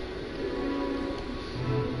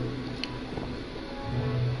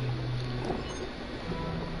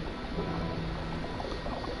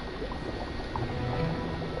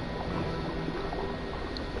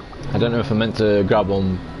 I don't know if I meant to grab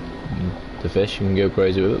on the fish and go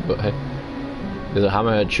crazy with it, but hey. There's a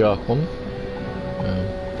hammerhead shark one.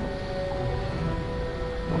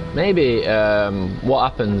 Maybe what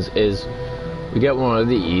happens is we get one of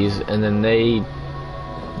these and then they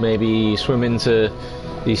maybe swim into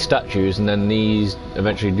these statues and then these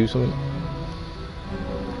eventually do something.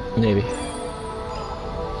 Maybe.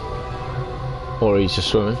 Or he's just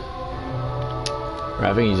swimming. Right,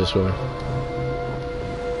 I think he's just swimming.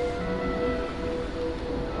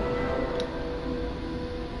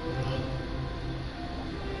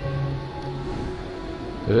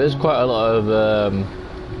 There's quite a lot of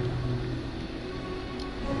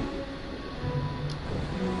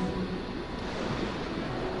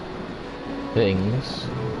things.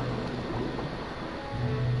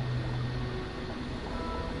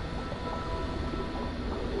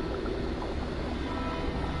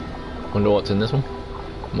 Wonder what's in this one.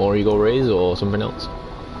 More Eagle Rays or something else.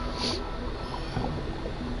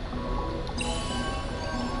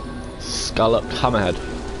 Scalloped hammerhead.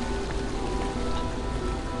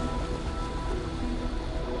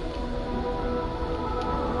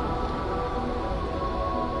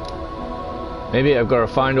 Maybe I've got to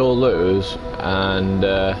find all those and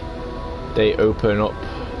they open up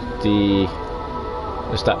the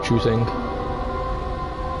statue thing.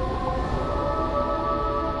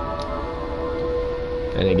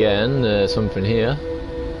 And again, there's something here.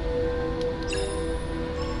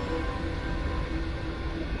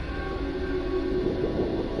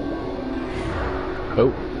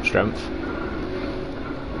 Oh, strength.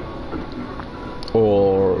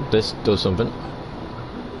 Or this does something.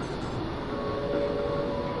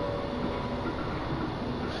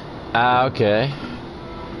 Ah, okay.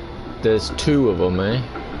 There's two of them, eh?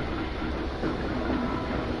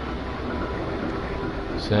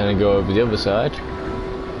 So then I go over the other side.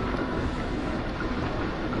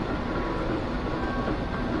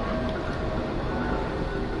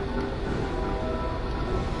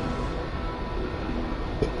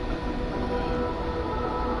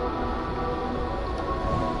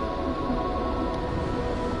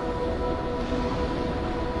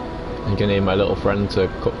 I'm gonna need my little friend to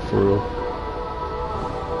cut through.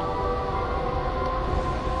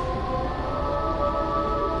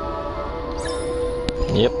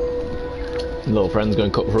 Yep. Little friend's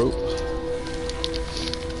gonna cut through.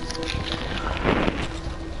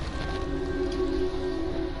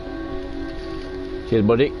 Cheers,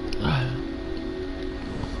 buddy.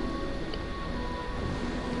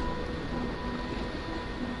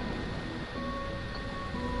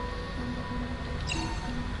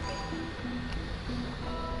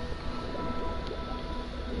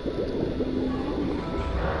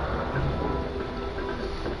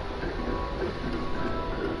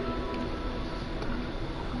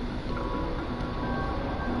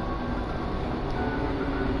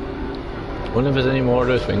 I wonder if there's any more of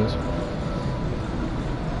those things.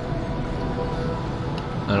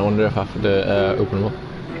 And I wonder if I have to open them up.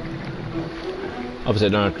 Obviously I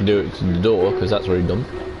don't have to do it to the door because that's already done.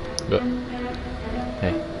 But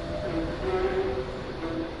hey.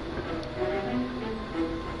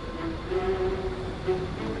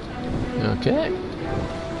 Okay.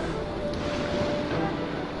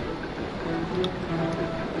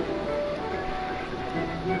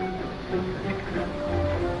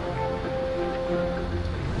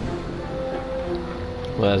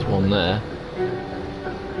 Well, there's one there.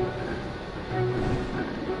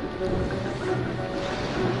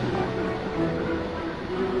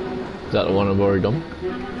 Is that the one I've already done?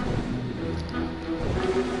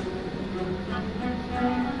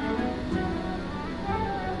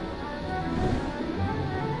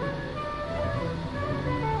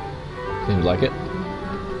 Seems like it.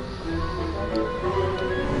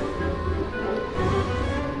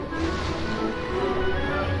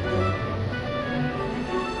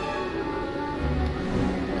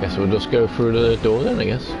 Guess we'll just go through the door then, I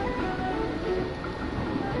guess.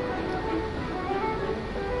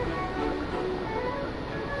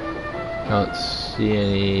 Can't see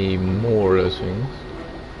any more of those things.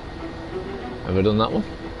 Have I done that one?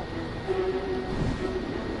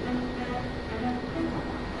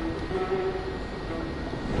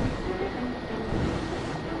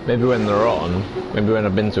 Maybe when they're on, maybe when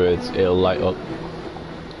I've been to it, it'll light up.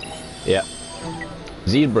 Yeah.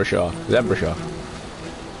 Zebra shark. Zebra shark.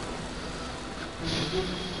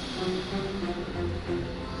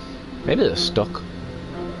 Maybe they're stuck.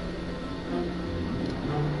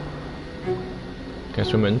 Can I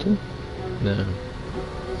swim into them? No.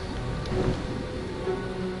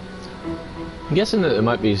 I'm guessing that there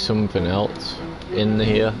might be something else in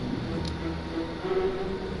here.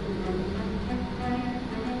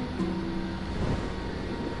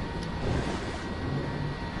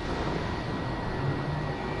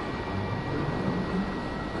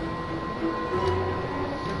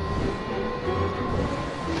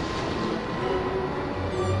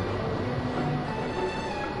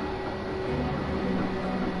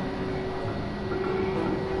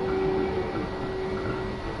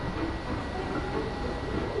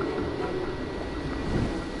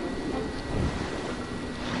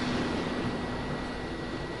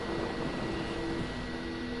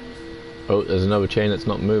 Oh, there's another chain that's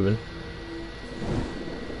not moving.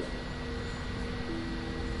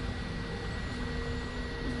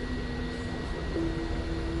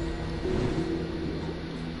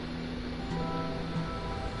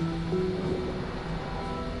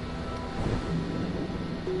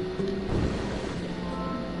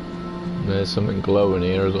 There's something glowing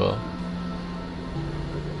here as well.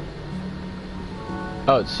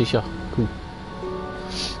 Oh, it's Sisha. Cool.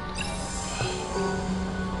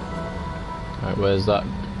 Alright, where's that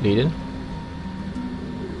leading?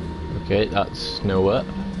 Okay, that's nowhere.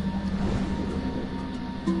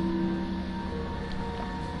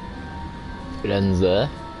 It ends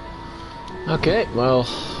there. Okay, well,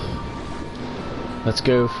 let's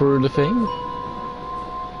go through the thing.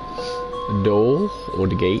 The door or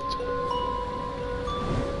the gate.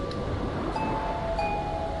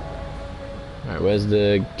 Alright, where's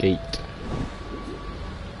the gate?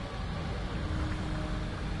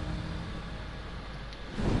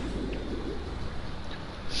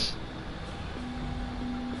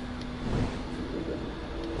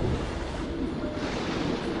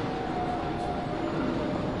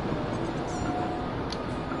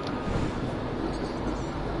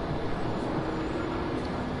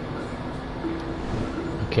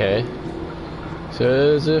 Okay, so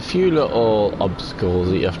there's a few little obstacles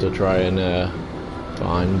that you have to try and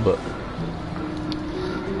find, but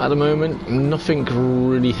at the moment, nothing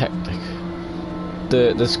really hectic.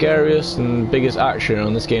 The scariest and biggest action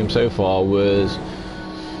on this game so far was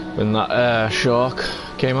when that shark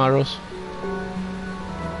came at us.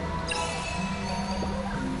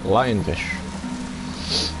 Lionfish.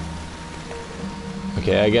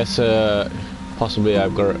 Okay, I guess possibly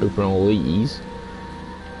I've got to open all these.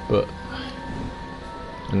 But,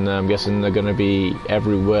 and I'm guessing they're going to be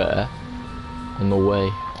everywhere on the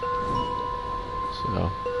way.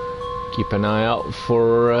 So, keep an eye out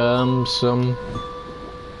for some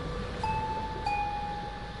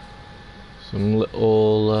Some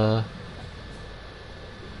little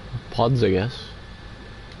pods, I guess.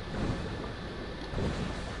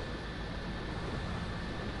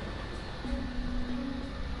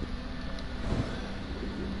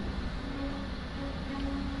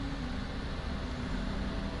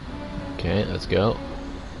 Okay, let's go.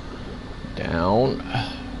 Down.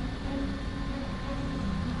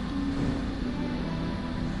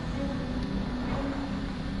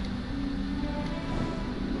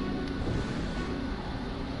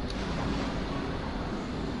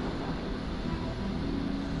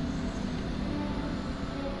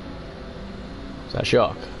 Is that a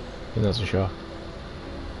shark? I think that's a shark.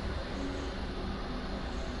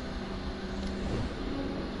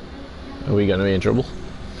 Are we gonna be in trouble?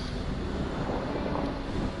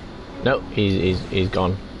 No, he's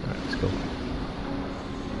gone. Alright, that's cool.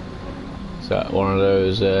 Is that one of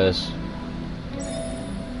those no.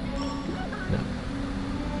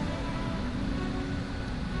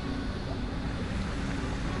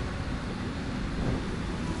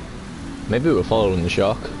 Maybe we're following the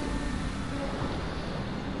shark.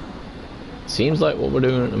 Seems like what we're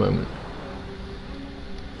doing at the moment.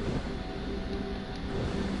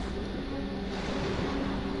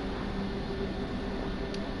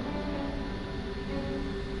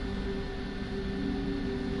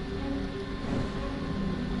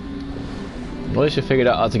 At least we figured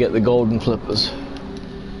out how to get the golden flippers.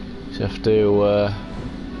 You have to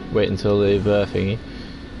wait until they've thingy.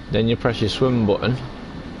 Then you press your swim button,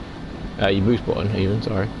 your boost button even,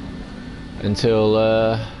 sorry,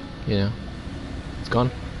 until you know, it's gone.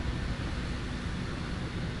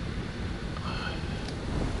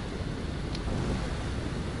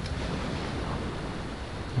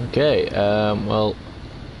 Okay, well,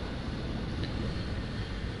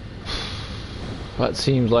 that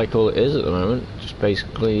seems like all it is at the moment. Just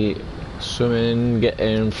basically swimming,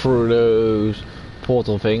 getting through those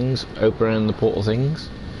portal things, opening the portal things.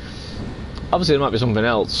 Obviously there might be something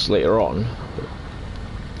else later on, but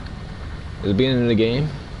at the beginning of the game,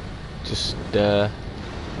 just you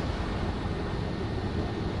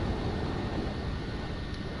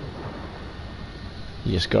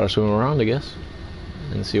just gotta swim around, I guess,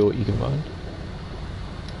 and see what you can find.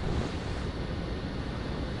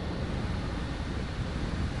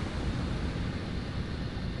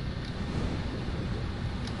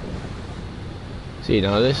 See,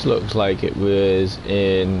 now this looks like it was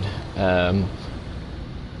in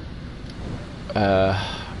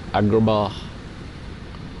Agrabah.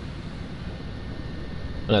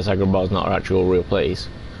 Unless Agrabah is not our actual real place.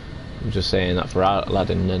 I'm just saying that for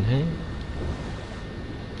Aladdin then, hey?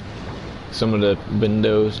 Some of the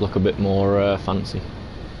windows look a bit more fancy.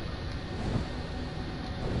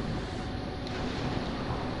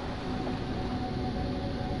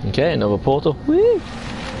 Okay, another portal. Woo!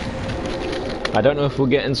 I don't know if we're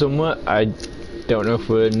getting somewhere. I don't know if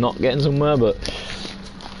we're not getting somewhere, but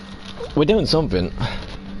we're doing something.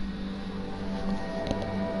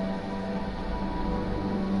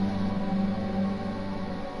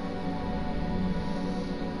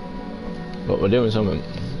 But we're doing something.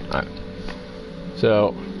 Right.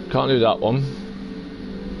 So, can't do that one.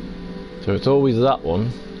 So it's always that one.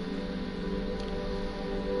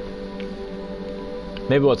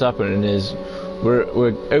 Maybe what's happening is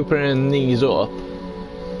we're opening these up,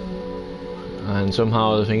 and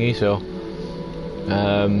somehow the thingy, so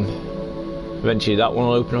eventually that one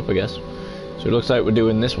will open up, I guess. So it looks like we're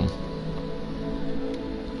doing this one.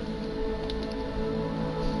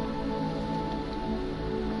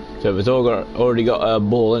 So if it's already got a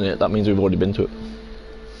ball in it, that means we've already been to it.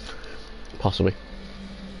 Possibly.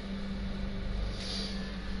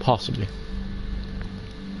 Possibly.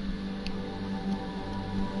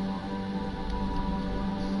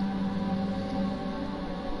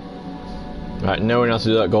 Right, knowing how to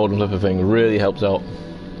do that golden flipper thing really helps out.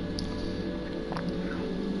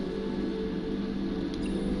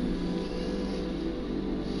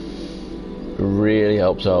 Really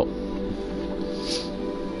helps out.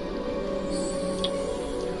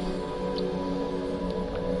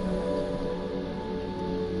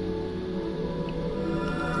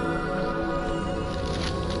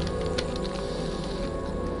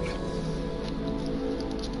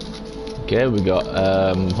 Okay, we got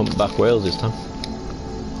humpback whales this time.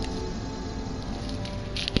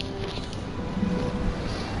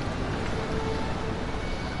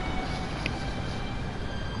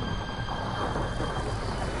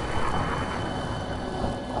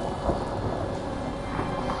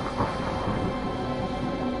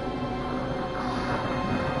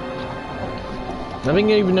 I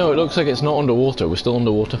think even though it looks like it's not underwater, we're still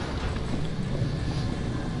underwater.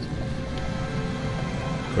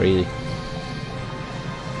 Crazy.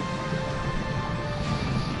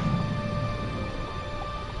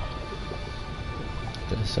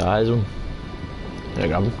 Size them. There,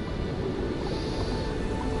 grab them.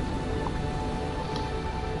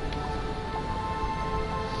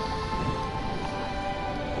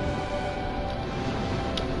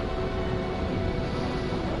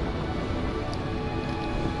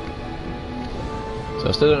 So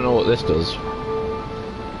I still don't know what this does.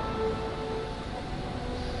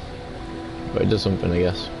 But it does something, I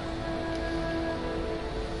guess.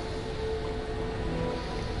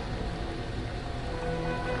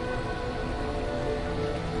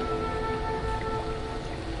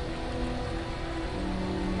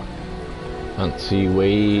 Fancy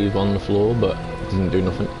wave on the floor, but it didn't do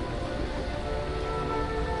nothing.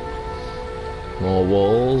 More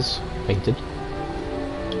walls painted.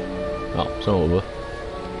 Oh, some over.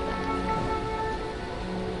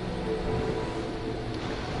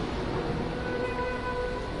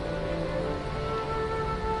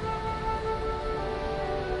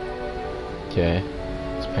 Okay,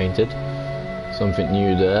 it's painted. Something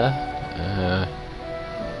new there.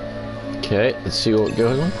 Okay, let's see what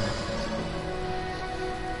goes on.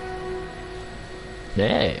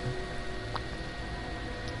 Yeah.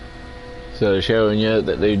 So they're showing you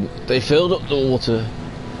that they filled up the water.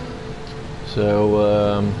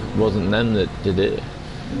 So it wasn't them that did it.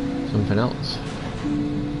 Something else.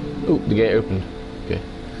 Oh, the gate opened. Okay.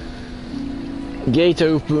 Gate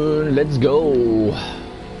open. Let's go.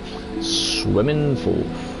 Swimming forth.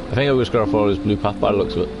 I think I'm just gonna follow this blue path by the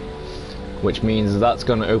looks of it, which means that's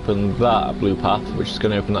gonna open that blue path, which is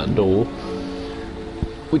gonna open that door,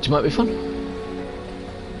 which might be fun.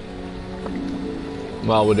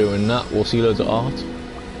 While we're doing that, we'll see loads of art.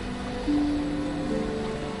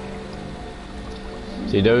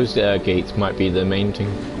 See, those gates might be the main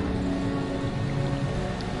thing.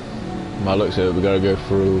 By the looks of it, we gotta go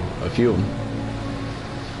through a few of them.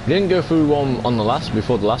 We didn't go through one on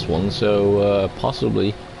before the last one, so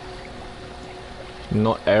possibly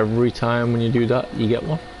not every time when you do that you get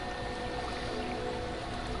one.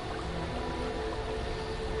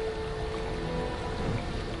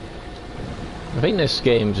 I think this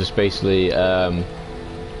game is just basically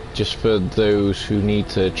just for those who need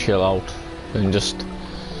to chill out and just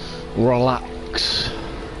relax.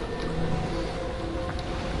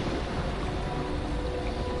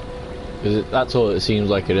 That's all it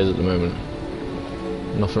seems like it is at the moment.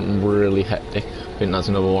 Nothing really hectic. I think that's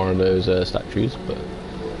another one of those statues, but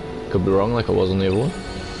could be wrong like I was on the other one.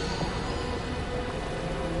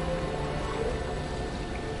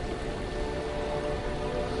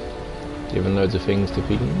 Giving loads of things to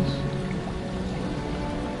fiends.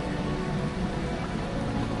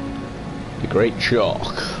 The Great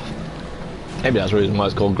Shark. Maybe that's the reason why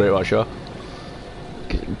it's called Great White Shark.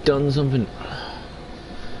 It's done something.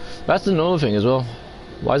 That's another thing as well.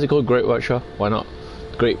 Why is it called Great White Shark? Why not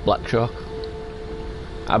Great Black Shark?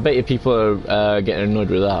 I bet you people are getting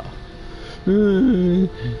annoyed with that. You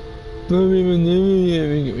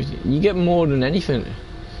get more than anything.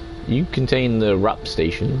 You contain the rap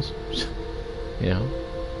stations. You know.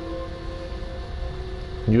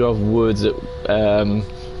 You have words that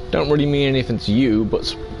don't really mean anything to you, but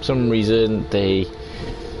for some reason they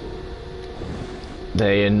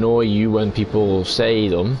annoy you when people say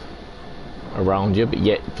them around you, but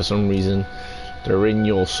yet for some reason they're in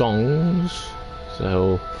your songs.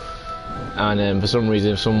 So, and then for some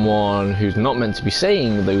reason someone who's not meant to be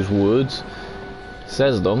saying those words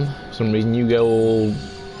says them, for some reason you go all,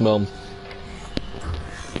 well,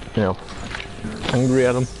 you know, angry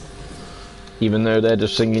at them, even though they're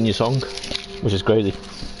just singing your song, which is crazy.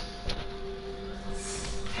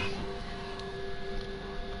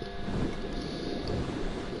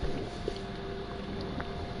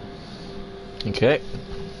 Okay,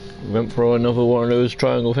 went for another one of those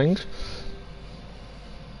triangle things.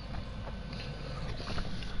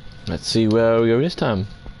 Let's see where we go this time.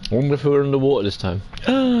 I wonder if we're underwater this time.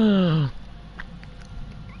 I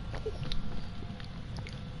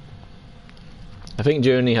think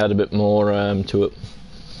Journey had a bit more to it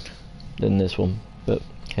than this one, but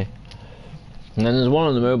okay. And then there's one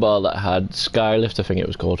on the mobile that had Skylift, I think it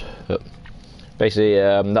was called. But basically,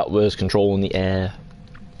 that was controlling the air,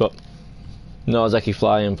 but no, exactly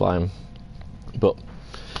flying. But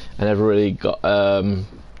I never really got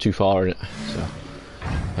too far in it. So,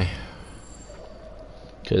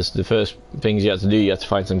 because the first things you had to do, you had to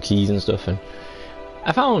find some keys and stuff, and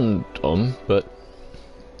I found them, but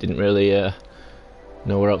didn't really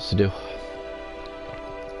know what else to do.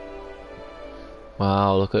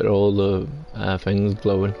 Wow, look at all the things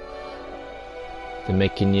glowing. They're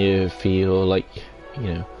making you feel like,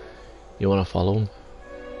 you know, you want to follow them.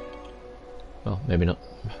 Well, maybe not.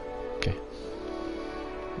 Okay.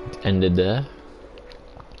 It ended there.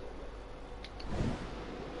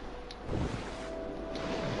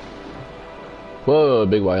 Whoa,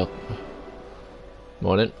 big whale.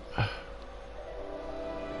 Morning.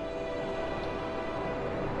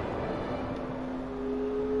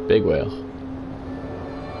 Big whale.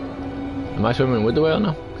 Am I swimming with the whale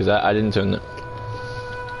now? Because I didn't turn it.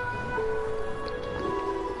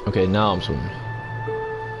 Okay, now I'm swimming.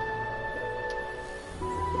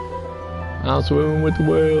 I'm swimming with the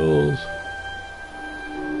whales.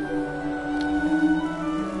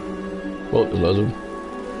 Whoa, there's loads of them.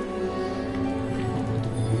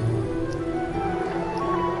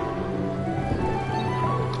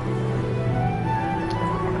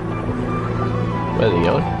 Where's he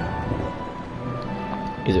going?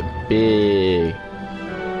 He's a big...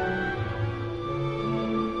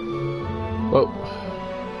 Whoa.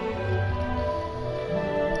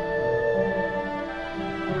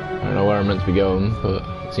 I don't know where I'm meant to be going, but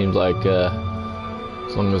it seems like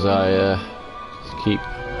as long as I just keep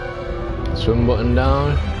the swim button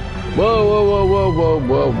down. Whoa, whoa, whoa, whoa, whoa,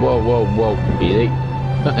 whoa, whoa, whoa, whoa. Easy.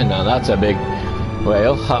 Now that's a big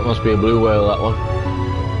whale. That must be a blue whale, that one.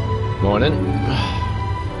 Morning.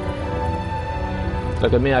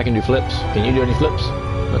 Look at me, I can do flips. Can you do any flips?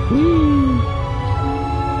 Whee!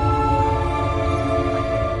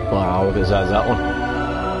 Wow, look at the size of that one.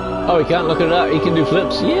 Oh, he can't, look at that, he can do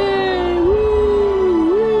flips. Yay! Woo!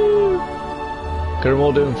 Woo! Look at them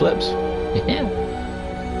all doing flips. Yeah.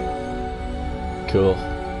 Cool.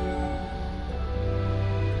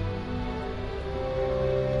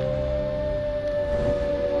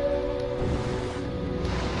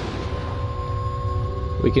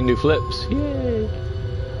 We can do flips. Yay!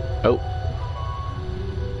 Oh.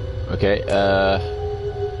 Okay,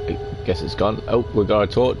 I guess it's gone. Oh, we got a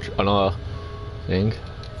torch on our thing.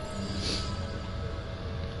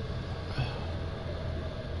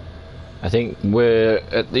 I think we're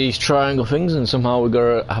at these triangle things and somehow we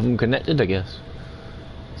gotta have them connected, I guess.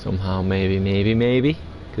 Somehow, maybe.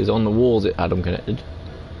 Because on the walls it had them connected.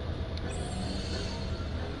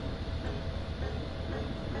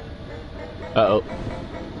 Uh-oh.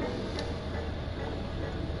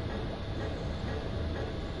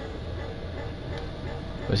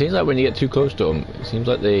 It seems like when you get too close to them, it seems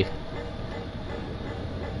like they're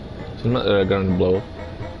going to blow up.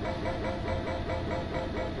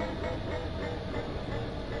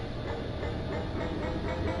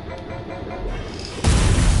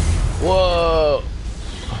 Whoa!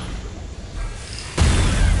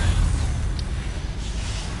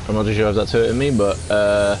 I'm not too sure if that's hurting me, but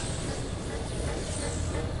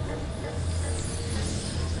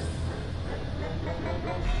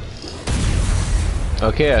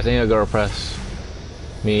okay, I think I gotta press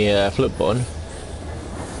me flip button.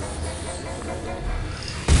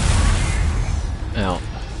 Ow.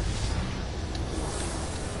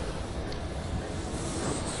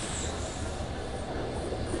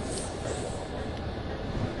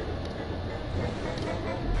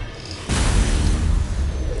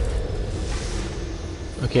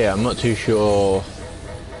 Okay, I'm not too sure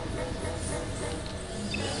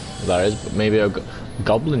what that is, but maybe a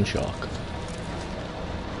goblin shark.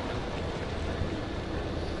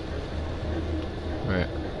 Right.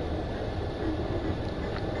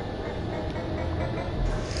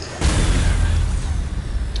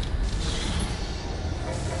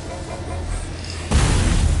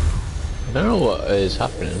 I don't know what is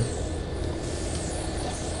happening.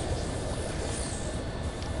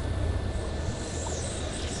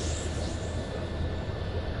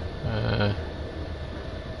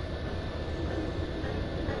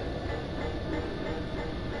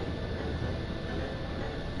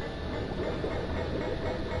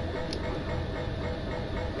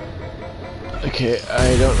 Okay,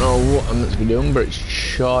 I don't know what I'm meant to be doing, but it's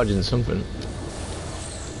charging something.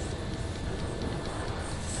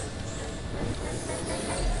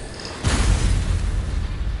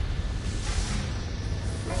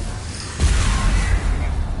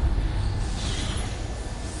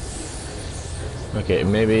 Okay,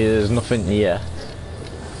 maybe there's nothing yet.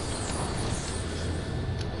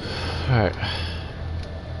 Alright.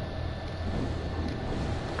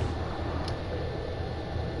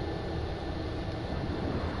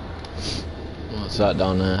 What's that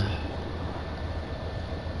down there?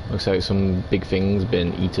 Looks like some big thing's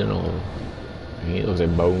been eaten, or I think it looks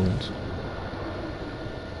like bones.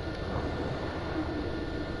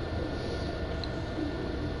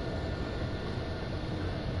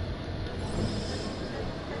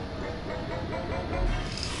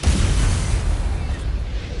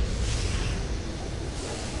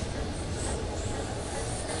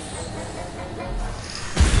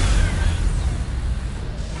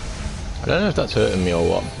 I don't know if that's hurting me or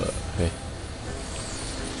what, but okay.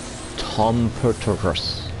 Tom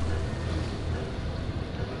Perturus.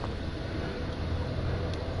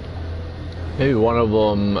 Maybe one of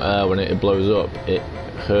them, when it blows up, it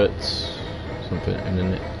hurts something, and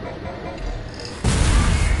then it...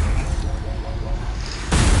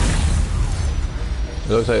 It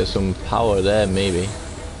looks like there's some power there, maybe.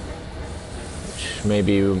 Which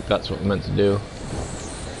maybe that's what we're meant to do.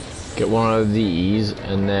 Get one of these,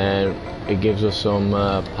 and then it gives us some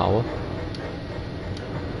power.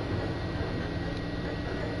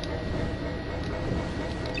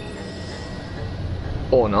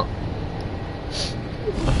 Or not.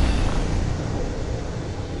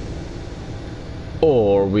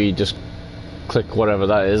 Or we just click whatever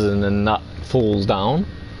that is and then that falls down.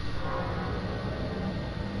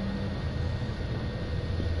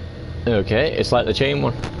 Okay, it's like the chain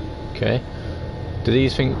one. Okay. Do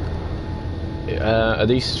these things... are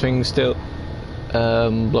these things still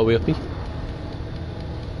blowy uppy?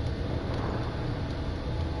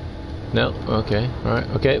 No? Okay, alright,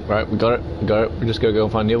 okay, right, we got it, we're just gonna go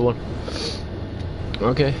and find the other one.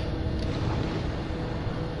 Okay.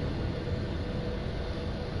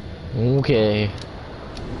 Okay.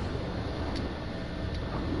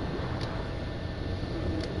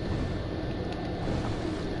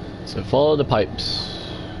 So follow the pipes,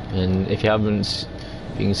 and if you haven't,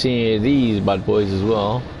 if you can see any of these bad boys as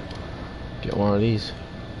well, get one of these.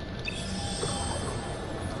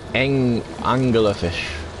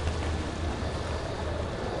 Anglerfish.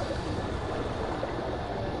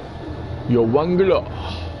 Yo, Wangler.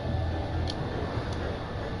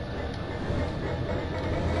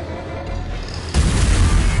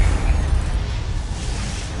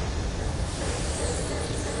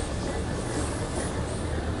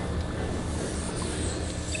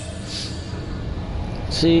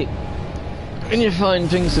 See, when you find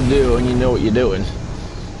things to do and you know what you're doing,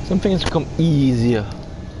 some things become easier.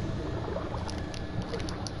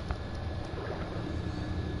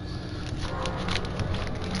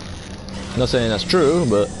 Not saying that's true,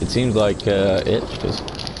 but it seems like it, because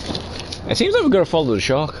it seems like we're gonna follow the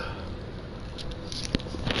shark.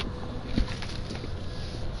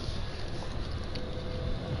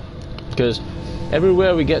 Because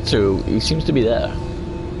everywhere we get to, he seems to be there.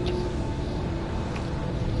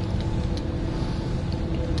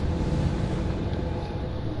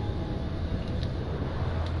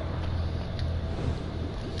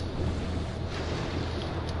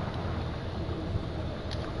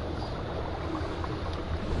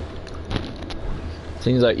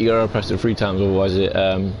 Seems like you gotta press it 3 times, otherwise it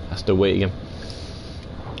has to wait again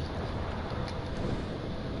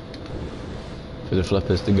for the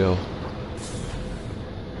flippers to go.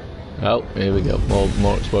 Oh, here we go.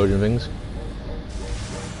 More explosion things.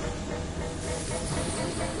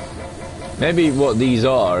 Maybe what these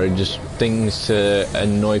are just things to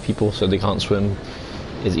annoy people so they can't swim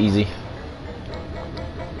is easy.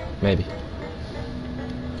 Maybe.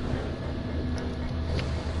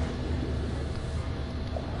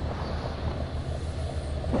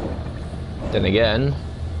 Then again,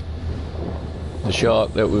 the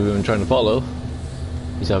shark that we've been trying to follow,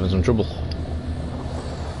 he's having some trouble.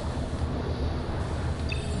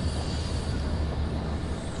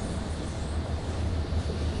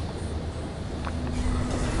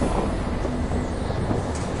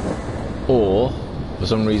 Or, for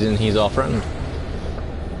some reason, he's our friend.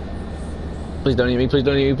 Please don't eat me, please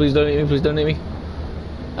don't eat me, please don't eat me, please don't eat me.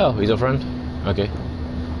 Oh, he's our friend. Okay.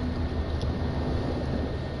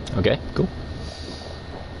 Okay, cool.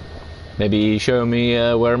 Maybe show me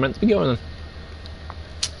where I'm meant to be going then.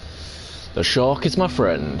 The shark is my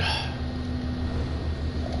friend.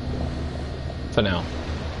 For now.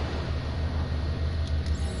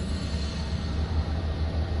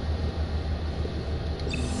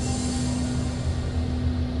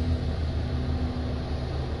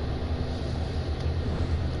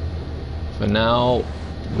 For now,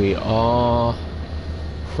 we are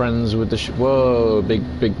friends with the whoa,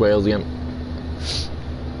 big whales again.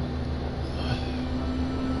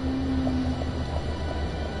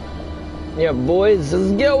 Yeah, boys,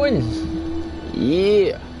 let's going.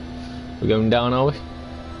 Yeah. We're going down, are we?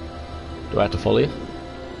 Do I have to follow you?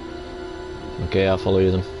 Okay, I'll follow you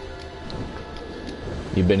then.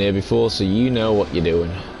 You've been here before, so you know what you're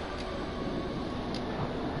doing.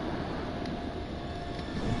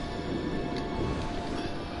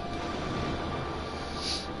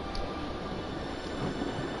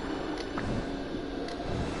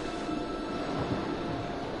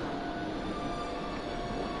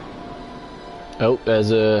 Oh, there's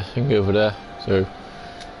a thing over there, so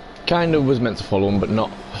kind of was meant to follow him, but not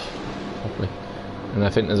properly. And I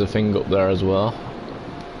think there's a thing up there as well,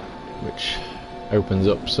 which opens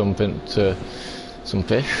up something to some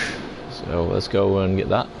fish. So let's go and get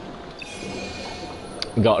that.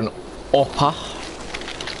 Got Oppa.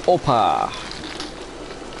 Oppa.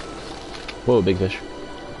 Whoa, big fish.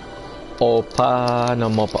 Oppa, no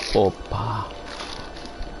moppa, oppa.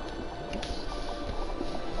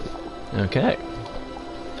 Okay.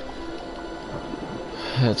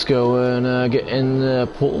 Let's go and get in the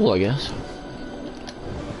pool, I guess.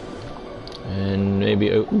 And maybe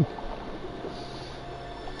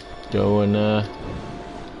go and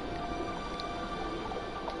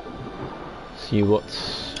see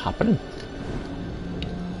what's happening.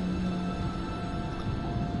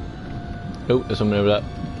 Oh, there's something over there.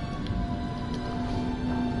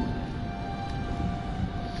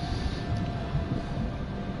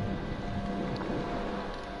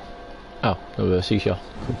 Oh, over a seashell.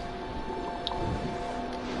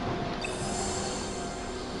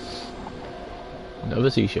 Another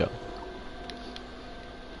seashell.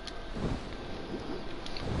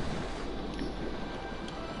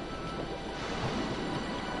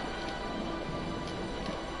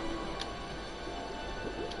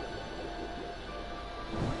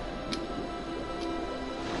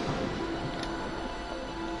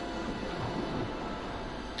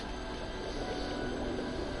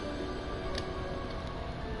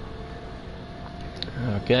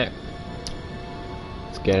 Okay,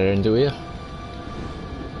 let's get her into here.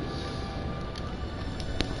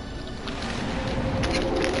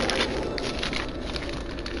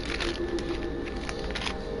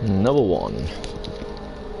 Another one.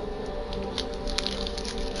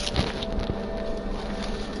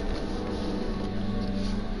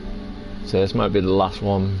 So this might be the last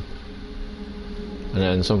one, and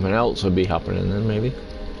then something else will be happening then maybe.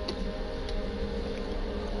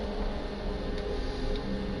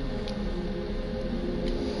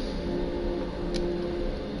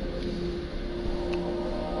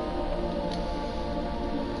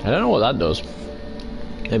 I don't know what that does.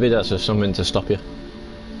 Maybe that's just something to stop you.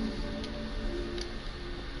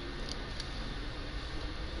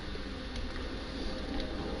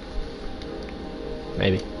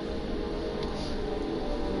 Maybe.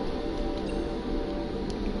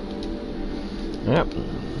 Yep.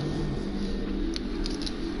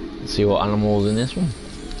 Let's see what animals in this one.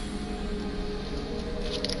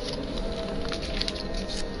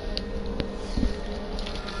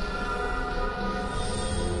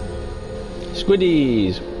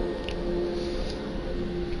 Squiddies.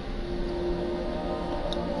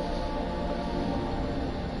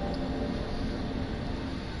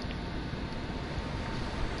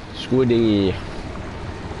 Squiddy.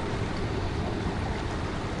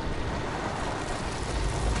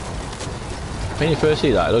 When you first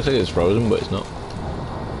see that, it looks like it's frozen, but it's not.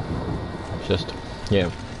 It's just, yeah.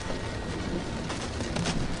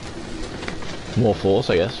 More force,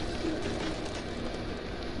 I guess.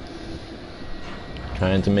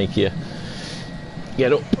 Trying to make you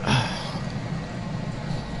get up.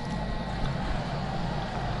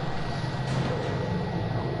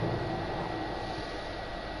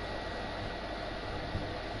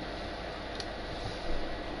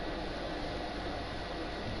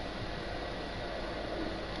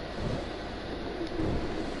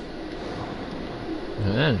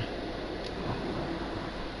 And then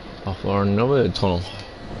off for another tunnel.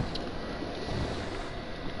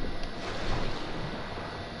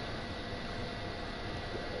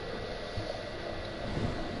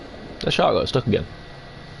 The shark got stuck again.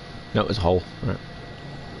 No, it was a hole. Right.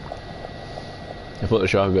 I thought the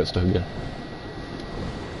shark got stuck again.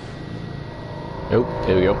 Oh,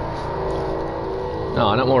 here we go.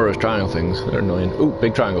 No, not more of those triangle things. They're annoying. Ooh,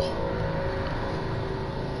 big triangle.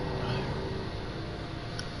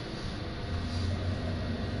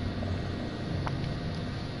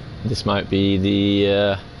 This might be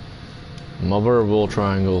the mother of all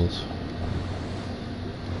triangles.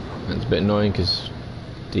 It's a bit annoying because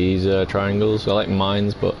these triangles are like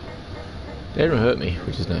mines, but they don't hurt me,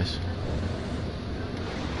 which is nice.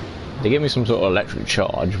 They give me some sort of electric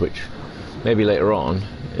charge, which maybe later on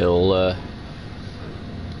it'll,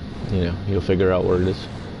 you know, you'll figure out what it is.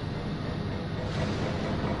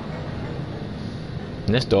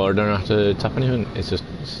 And this door, I don't have to tap anything, it's just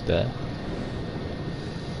there.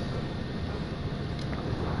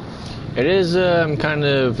 It is kind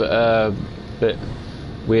of a bit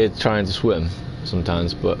weird trying to swim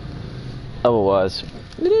sometimes, but otherwise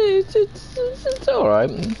it's alright.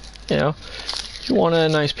 You know, if you want a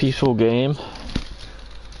nice peaceful game,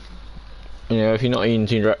 you know, if you're not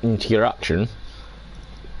into interaction,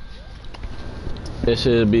 this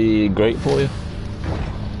would be great for you.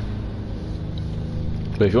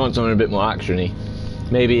 But if you want something a bit more actiony,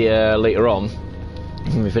 maybe later on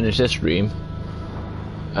when we finish this stream,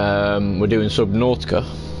 we're doing Subnautica,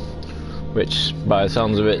 which by the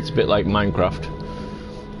sounds of it, it's a bit like Minecraft,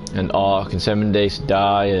 and Ark and 7 Days to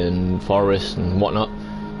Die and Forest and whatnot,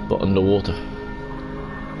 but underwater.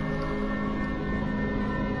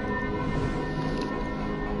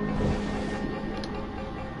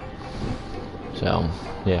 So,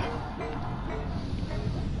 yeah.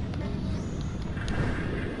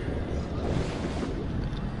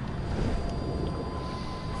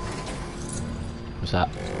 What's that?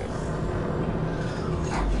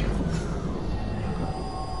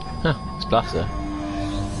 Huh, it's glass there.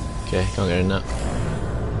 Okay, can't get in that.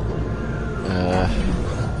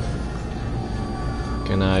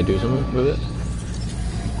 Can I do something with it?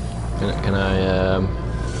 Can I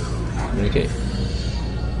communicate?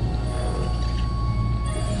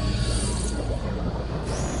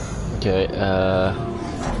 Okay,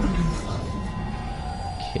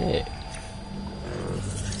 okay.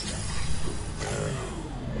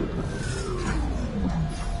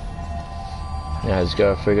 Yeah, I just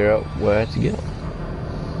gotta figure out where to go.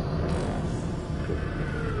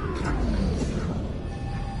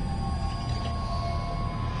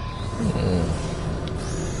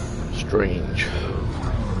 Strange.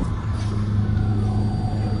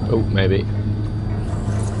 Oh, maybe.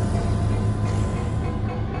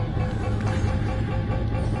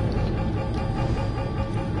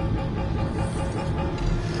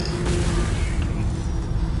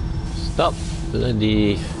 Stop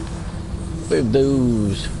bloody with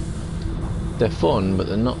those. They're fun, but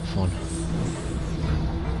they're not fun.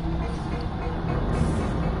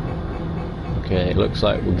 Okay, looks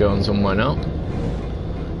like we're going somewhere now.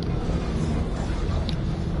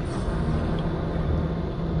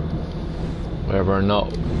 Whether or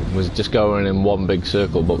not was just going in one big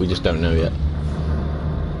circle, but we just don't know yet.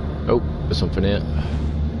 Oh, there's something here.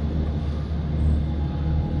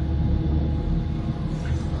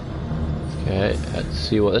 Okay, let's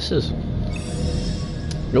see what this is.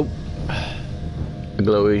 Nope. A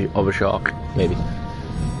glowy of a shark, maybe.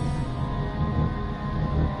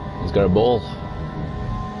 It's got a ball.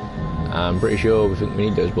 I'm pretty sure we think we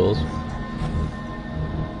need those balls.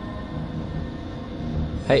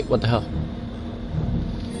 Hey, what the hell?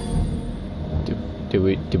 Did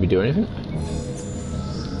we do anything?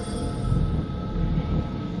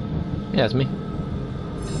 Yeah, it's me.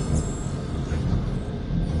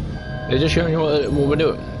 They're just showing you what we're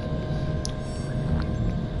doing.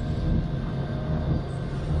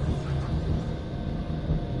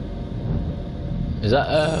 Is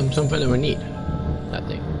that something that we need? That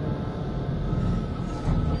thing.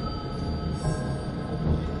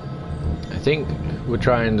 I think we're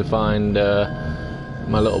trying to find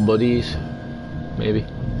my little buddies. Maybe.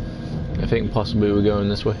 I think possibly we're going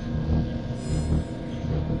this way.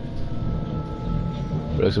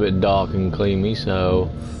 It looks a bit dark and cleamy, so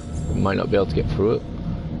we might not be able to get through it.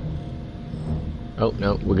 Oh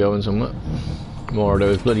no, we're going somewhere. More of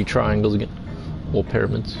those bloody triangles again. Or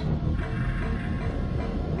pyramids.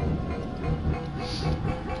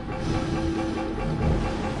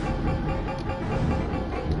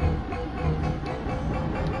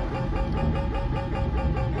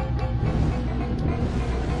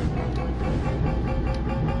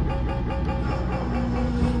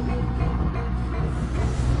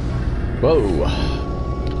 Whoa,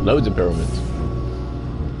 loads of pyramids.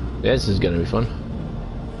 Yeah, this is gonna be fun.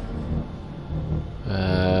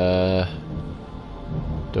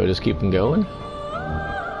 Do I just keep them going?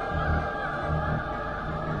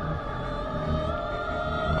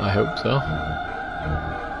 I hope so.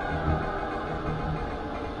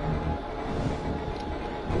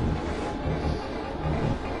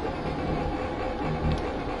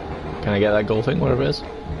 Can I get that gold thing, whatever it is?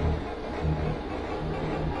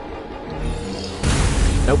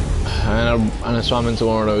 Nope. And I swam into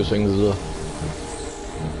one of those things as well.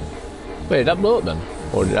 Wait, did that blow up then?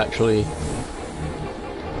 Or did it actually...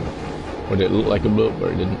 Or did it look like it blew up,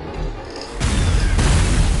 but it didn't?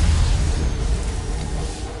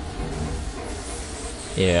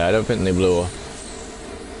 Yeah, I don't think they blew up.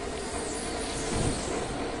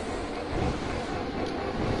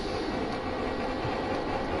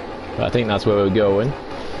 But I think that's where we're going.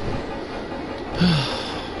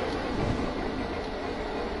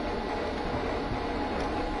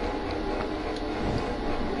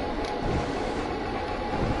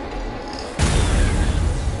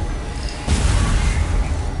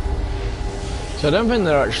 So I don't think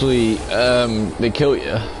they're actually, they kill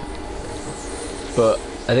you, but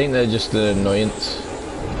I think they're just an annoyance.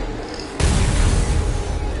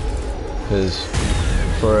 Because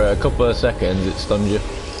for a couple of seconds it stuns you,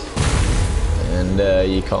 and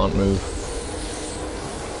you can't move.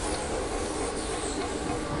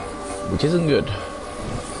 Which isn't good.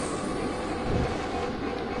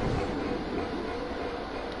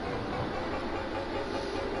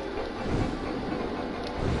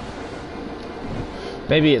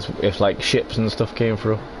 Maybe it's if like ships and stuff came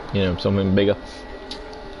through, you know, something bigger.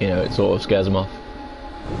 You know, it sort of scares them off.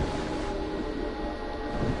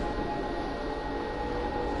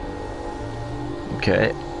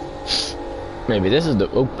 Okay. Maybe this is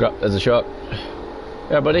the... Oh crap, there's a shark.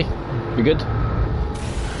 Yeah, buddy. You good?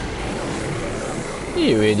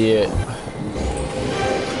 You idiot.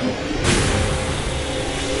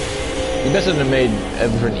 You better have made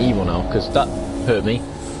everything evil now, because that hurt me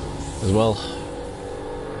as well.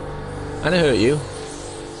 And it hurt you.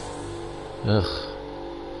 Ugh.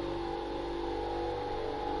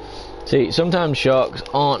 See, sometimes sharks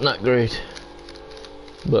aren't that great.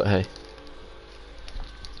 But hey.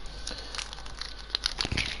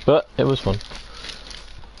 But it was fun.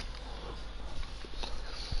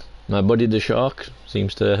 My buddy the shark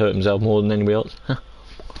seems to hurt himself more than anybody else.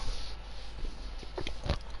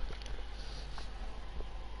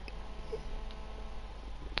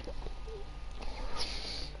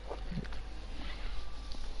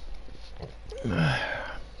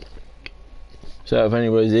 So if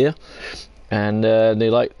anybody's here and they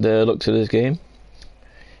like the looks of this game,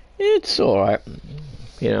 it's alright.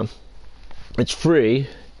 You know, it's free,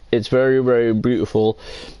 it's very, very beautiful,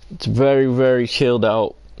 it's very, very chilled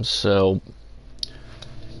out. So,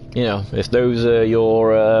 you know, if those are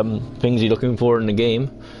your things you're looking for in the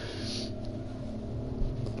game,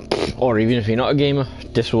 or even if you're not a gamer,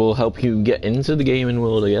 this will help you get into the gaming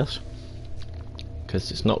world, I guess,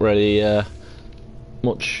 because it's not really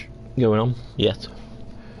much going on yet.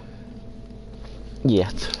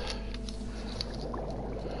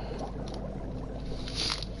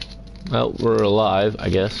 Well, we're alive, I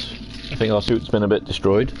guess. I think our suit's been a bit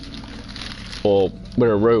destroyed, or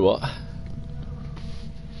we're a robot,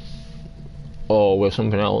 or we're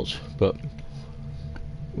something else, but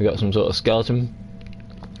we got some sort of skeleton.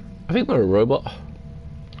 I think we're a robot.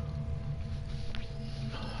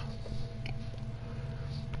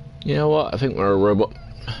 You know what? I think we're a robot.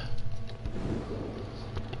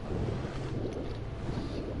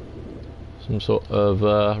 Some sort of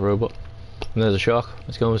robot. And there's a shark.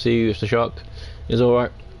 Let's go and see if the shark is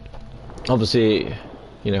alright. Obviously,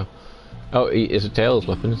 you know. Oh, it's a tails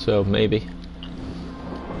weapon, so maybe.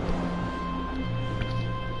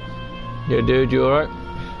 Yo, dude, you alright?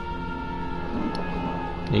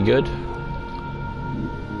 You good?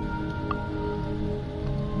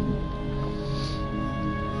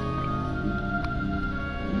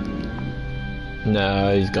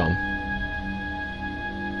 No, he's gone.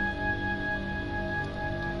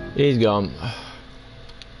 He's gone.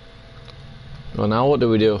 Well, now what do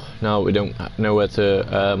we do? Now we don't know where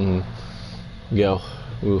to go.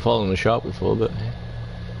 We were following the shark before, but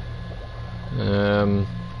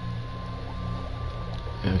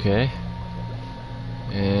okay.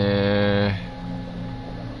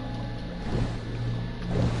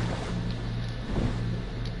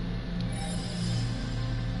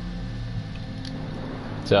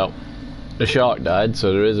 So the shark died,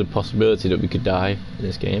 so there is a possibility that we could die in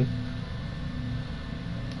this game.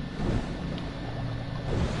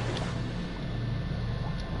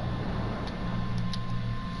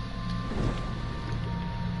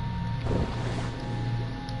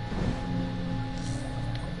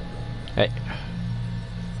 Hey.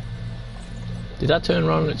 Did that turn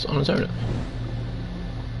around on its own?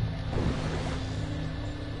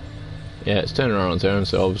 Yeah, it's turning around on its own,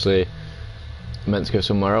 so obviously I'm meant to go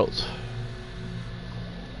somewhere else.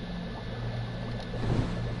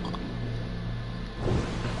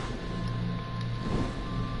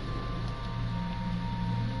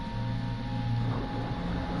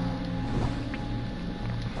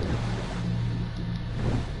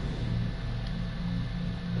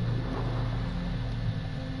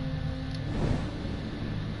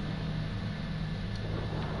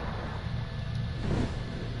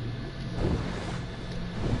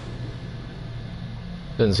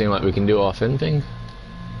 Doesn't seem like we can do our fin thing.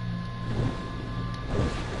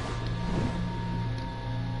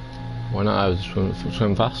 Why not? I was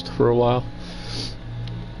swim fast for a while.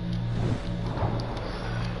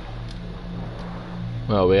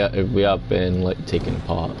 Well, we have been like taken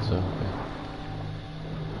apart, so.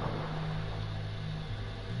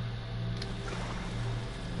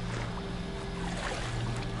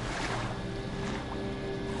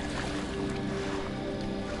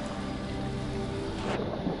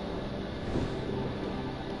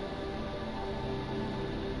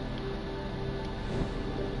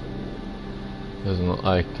 Doesn't look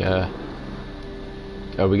like.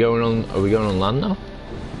 Are we going on land now?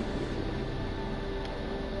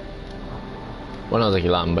 Well, not exactly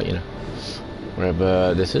land, but you know,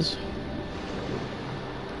 wherever this is.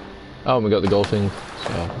 Oh, and we got the golfing.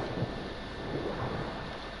 So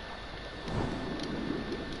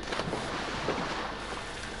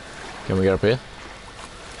Can we get up here?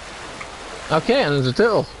 Okay, and there's a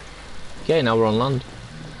turtle. Okay, now we're on land.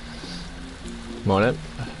 Come on in.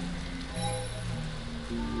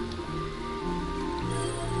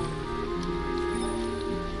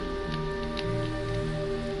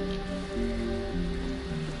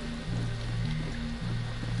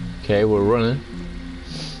 Okay, we're running.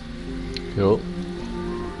 Cool.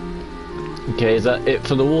 Okay, is that it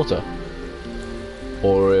for the water?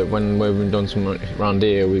 Or when we've done some around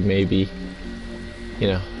here, we maybe, you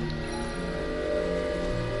know,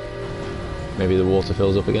 maybe the water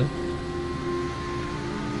fills up again?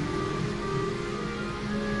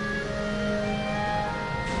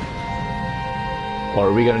 Or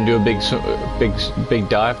are we going to do a big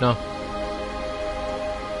dive now?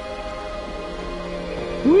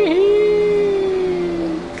 Whee!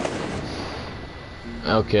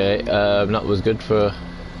 Okay, that was good for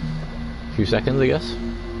a few seconds, I guess.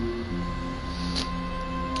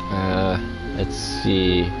 Let's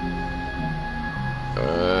see.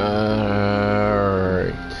 Right.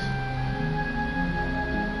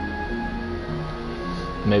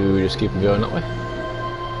 Maybe we just keep going that way.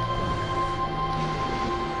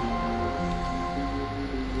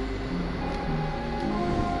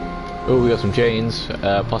 Oh, we got some chains.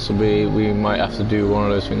 Possibly we might have to do one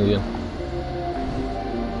of those things again.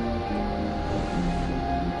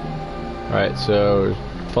 Right, so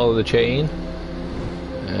follow the chain,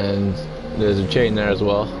 and there's a chain there as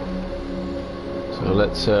well. So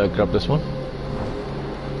let's grab this one.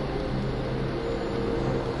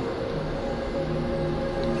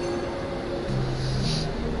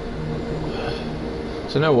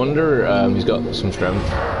 So no wonder he's got some strength.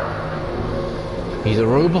 He's a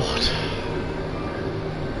robot.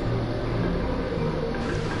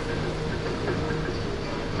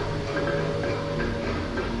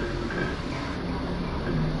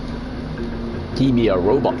 He be a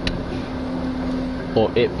robot,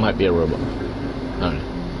 or it might be a robot. I don't know.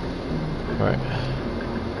 All right.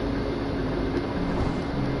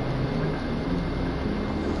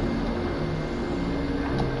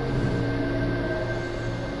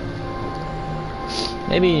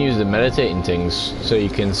 Maybe you use the meditating things so you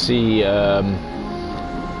can see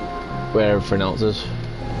where everything else is.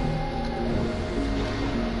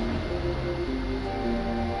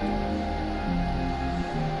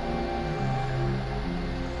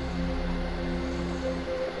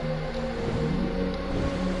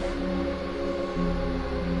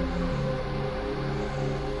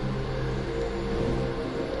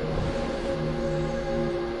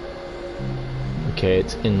 Okay,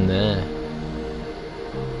 it's in there.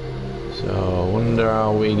 So I wonder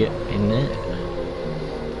how we get in there.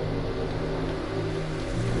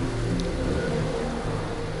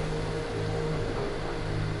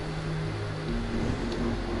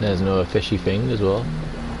 There's another fishy thing as well.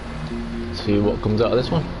 Let's see what comes out of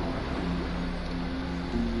this one.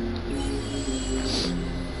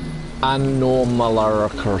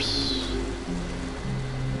 Anomalarchus.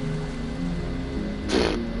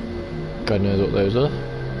 God knows what those are.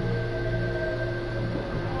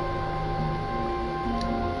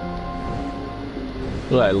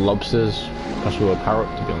 Look like lobsters, possibly a parrot,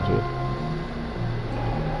 to be honest with you.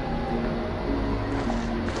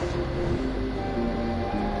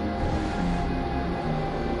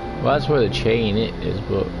 Well, that's where the chain is,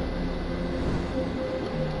 but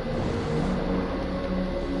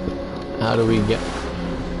how do we get?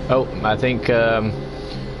 Oh, I think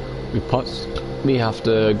we have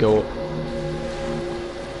to go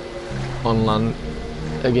on land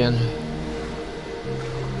again.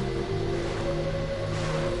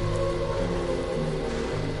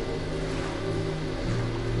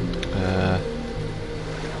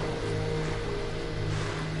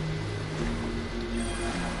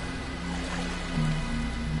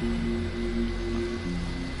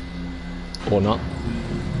 Or not.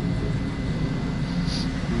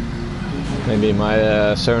 Maybe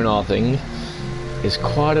my sonar thing is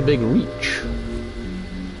quite a big reach.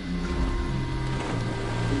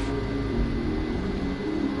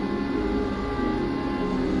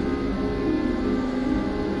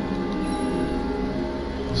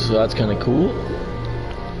 So that's kind of cool.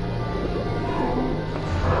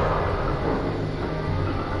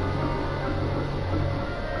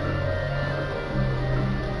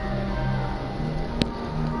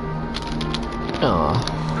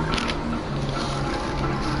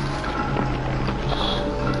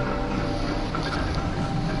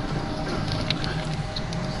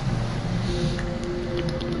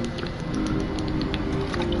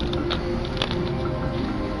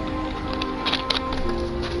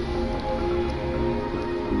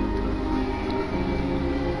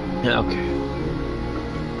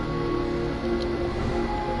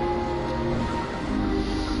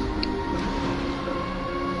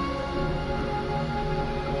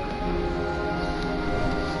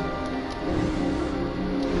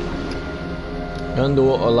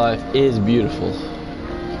 Underwater life is beautiful.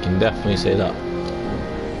 You can definitely say that.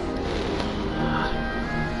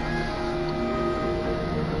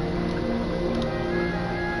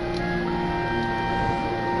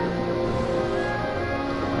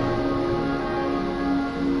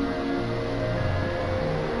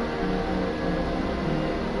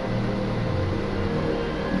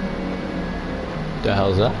 The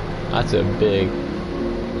hell's that? That's a big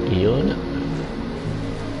eel, isn't it?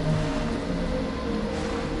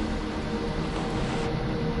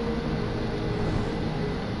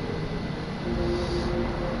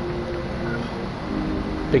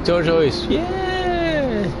 Big tortoise,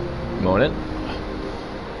 yeah! Morning.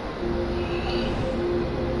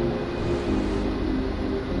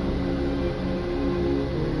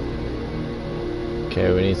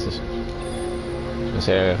 Okay, we need to. I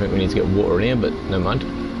think we need to get water in here, but never mind.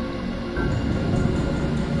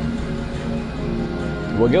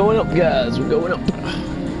 We're going up, guys. We're going up.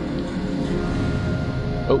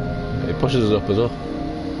 Oh, it pushes us up as well.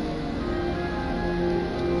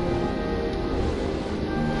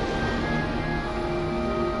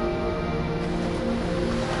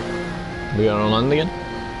 We going on land again?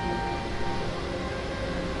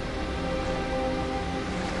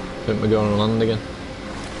 I think we're going on land again.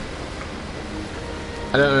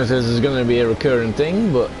 I don't know if this is going to be a recurring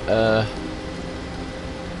thing, but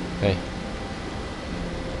hey.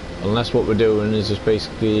 Unless what we're doing is just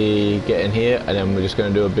basically getting here and then we're just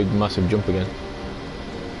going to do a big massive jump again.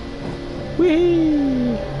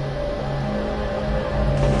 Whee!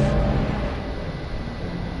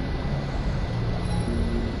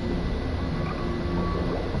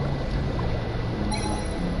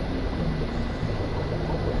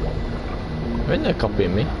 I think they're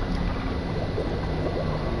copying me.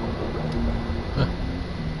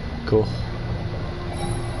 Cool.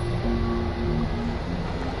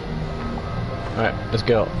 Alright, let's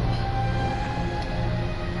go.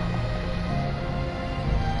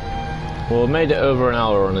 Well, we made it over an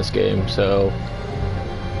hour on this game, so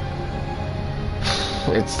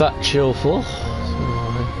it's that chill full.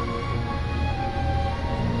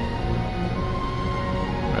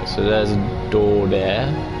 Right, so there's a door there.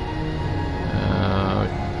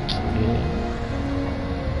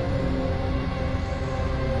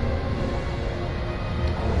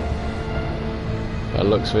 By the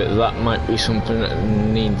looks of it, that might be something that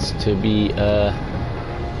needs to be,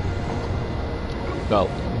 well,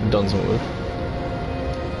 done something with.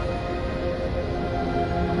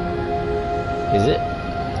 Is it?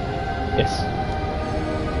 Yes.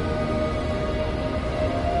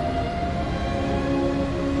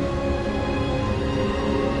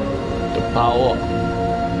 The power.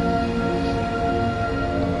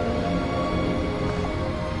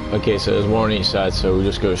 Okay, so there's one on each side, so we'll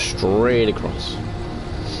just go straight across.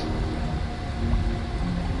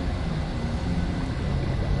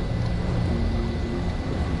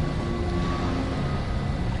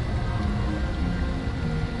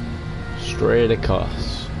 Straight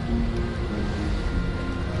across.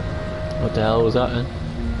 What the hell was that then?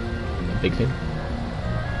 A big thing?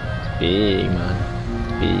 It's big, man.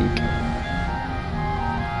 Big.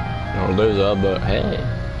 I don't know what those are, but hey.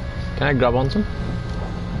 Can I grab onto them?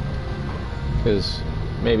 Because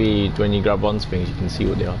maybe when you grab onto things you can see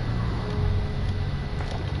what they are.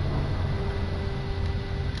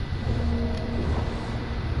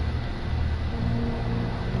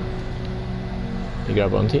 You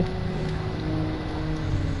grab onto you?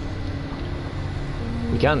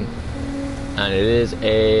 We can. And it is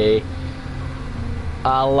a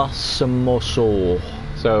Alasamoso.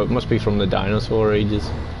 So it must be from the dinosaur ages.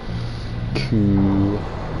 Cool.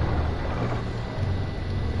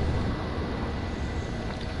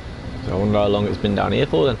 So I wonder how long it's been down here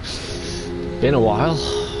for then. Been a while.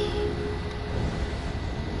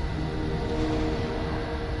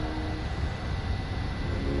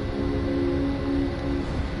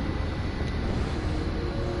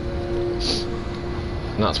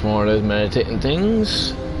 And that's more of those meditating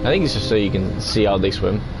things. I think it's just so you can see how they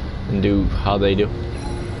swim and do how they do.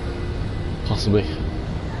 Possibly.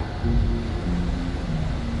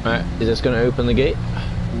 Alright, is this going to open the gate?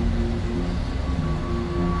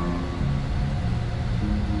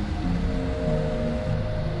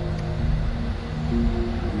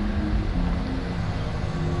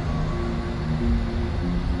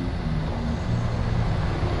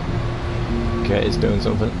 Okay, it's doing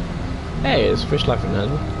something. Hey, there's fish life in there.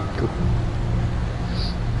 Cool.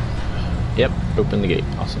 Yep, open the gate.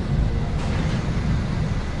 Awesome.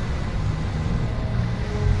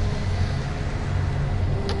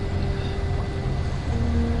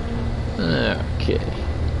 Okay.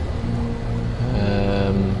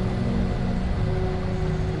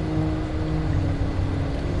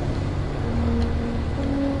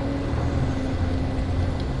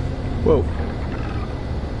 Whoa.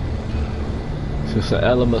 It's just the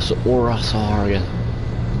Elemus Orasaurian.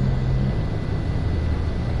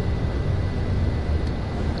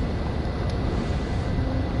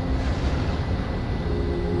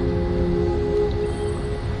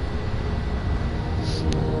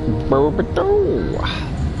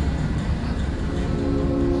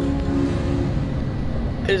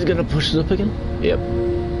 Is it gonna push it up again? Yep.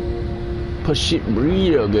 Push it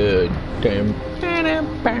real good. Damn.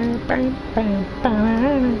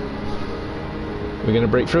 We're gonna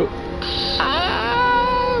break through.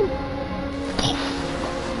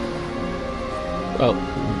 Well,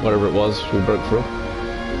 whatever it was, we broke through.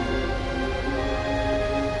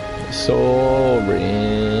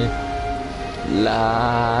 Sorry.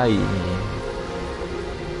 Lying.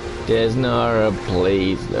 There's not a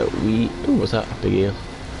place that we... Ooh, what's that? Big eel.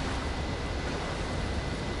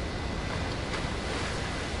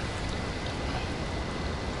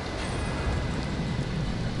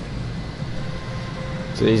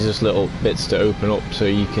 So these are just little bits to open up so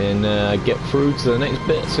you can get through to the next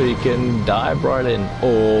bit so you can dive right in.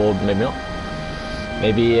 Or maybe not.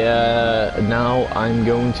 Maybe now I'm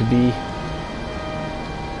going to be...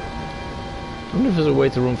 I wonder if there's a way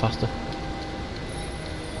to run faster.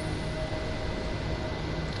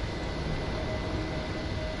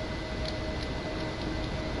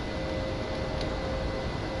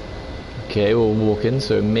 Okay, we'll walk in,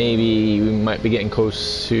 so maybe we might be getting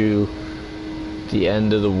close to the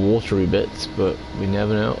end of the watery bits, but we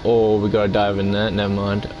never know. Oh, we gotta dive in there, never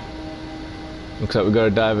mind. Looks like we gotta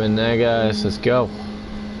dive in there, guys. Let's go.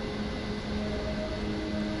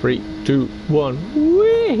 3, 2, 1.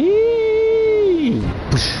 Whee!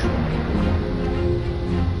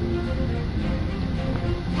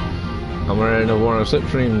 I'm running another one of the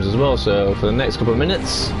slipstreams as well, so for the next couple of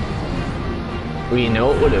minutes, we know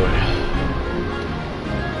what we're doing.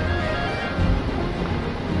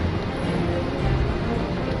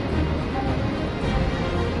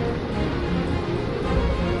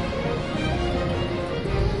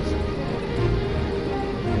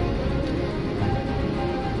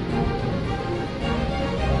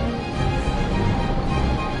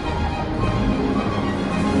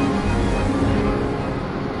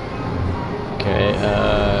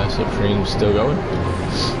 Slipstream's still going.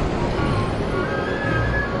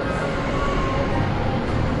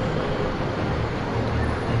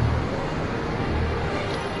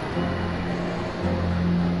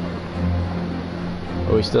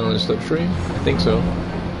 Are we still in the slipstream? I think so.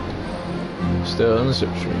 Still in the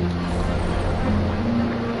slipstream.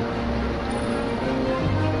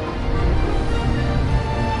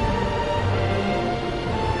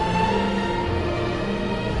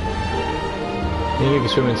 I think if you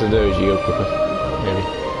swim into those, you go quicker. Maybe.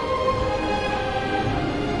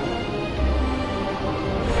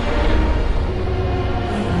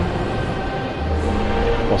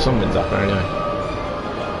 Well, something's happening anyway.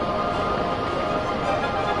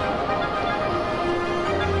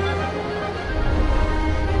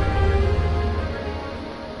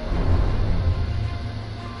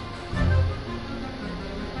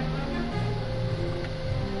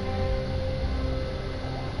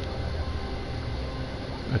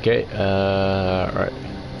 Okay, right.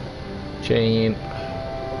 Chain.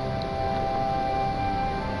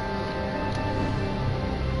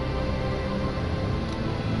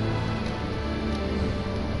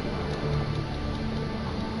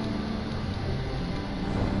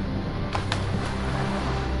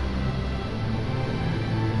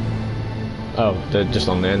 Oh, they're just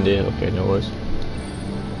on the end here. Okay, no worries.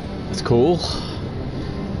 That's cool.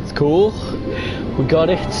 It's cool. We got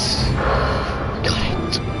it.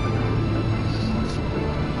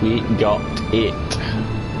 We got it.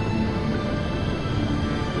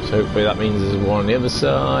 So hopefully that means there's one on the other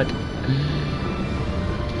side.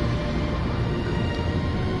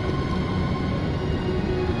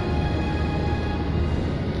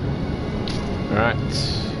 Alright.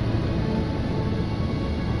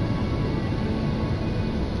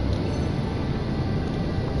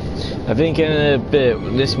 I think in a bit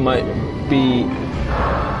this might be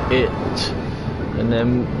it. And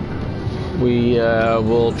then we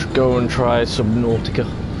will go and try Subnautica.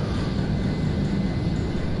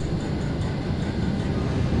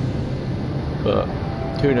 But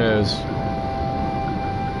who knows?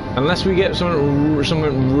 Unless we get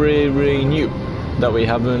something really new that we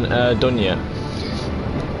haven't done yet.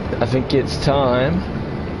 I think it's time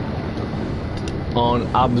on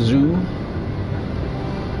Abzu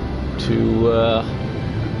to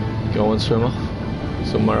go and swim off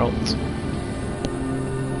somewhere else.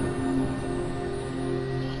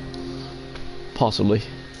 Possibly.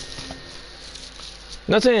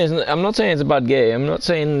 I'm not saying it's a bad game. I'm not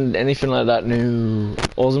saying anything like that. No.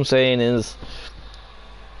 All I'm saying is,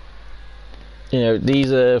 you know,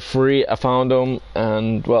 these are free. I found them,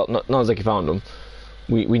 and well, not exactly found them.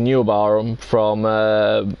 We knew about them from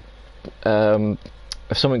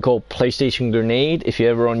something called PlayStation Grenade. If you're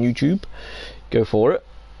ever on YouTube, go for it.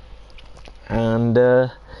 And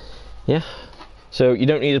yeah, so you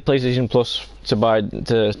don't need a PlayStation Plus to buy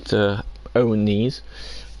to own these.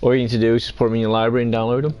 All you need to do is just put them in your library and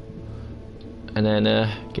download them, and then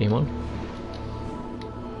game on.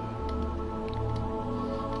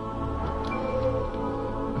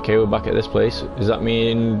 Okay, we're back at this place. Does that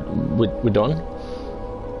mean we're done?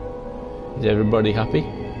 Is everybody happy?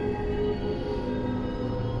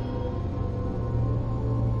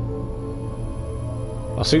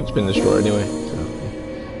 Our suit's been destroyed anyway. So.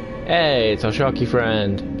 Hey, it's our sharky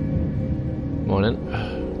friend. Morning.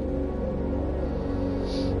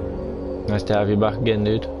 Nice to have you back again,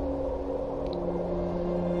 dude.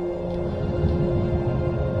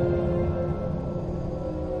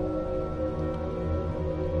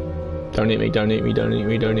 Don't eat me, don't eat me, don't eat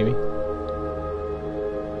me, don't eat me.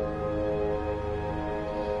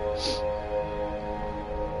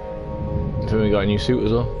 I think we got a new suit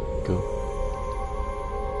as well. Cool.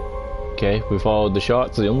 Okay, we followed the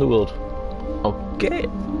shark to the underworld. Okay.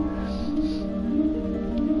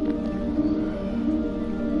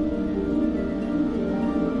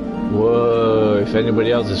 Whoa, if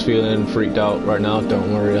anybody else is feeling freaked out right now,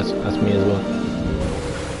 don't worry, that's me as well.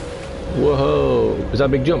 Whoa, was that a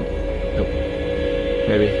big jump? Nope.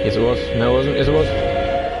 Maybe, yes it was. No it wasn't, yes it was.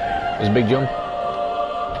 It was a big jump.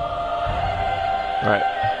 Right,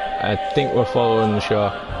 I think we're following the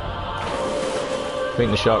shark. I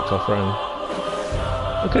think the shark's our friend.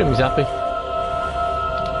 Look at him, he's happy.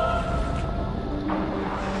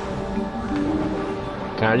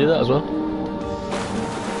 Can I do that as well?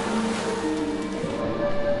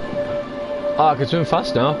 Oh, I can swim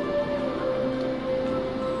fast now.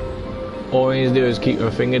 All I need to do is keep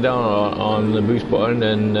my finger down on the boost button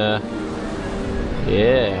and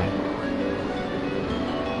yeah.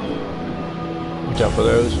 Watch out for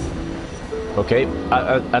those. Okay,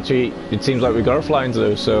 actually it seems like we gotta fly into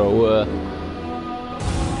those, so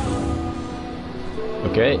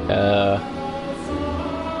okay,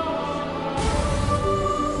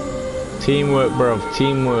 teamwork, bro,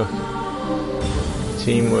 teamwork.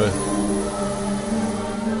 Teamwork.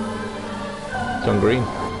 It's on green.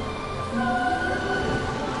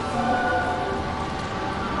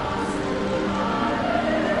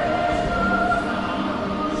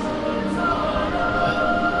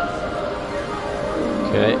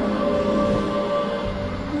 Okay.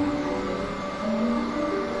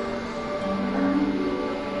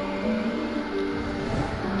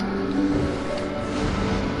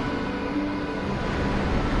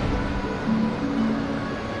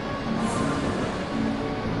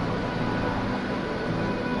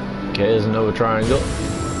 Okay, there's another triangle.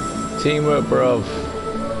 Teamwork, bruv.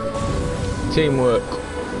 Teamwork.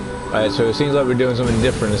 Alright, so it seems like we're doing something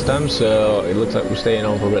different this time, so it looks like we're staying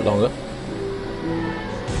on for a bit longer.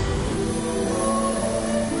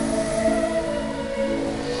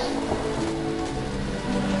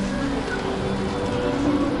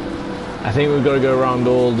 I think we've got to go around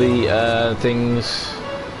all the things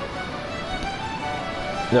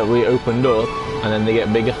that we opened up, and then they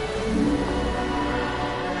get bigger.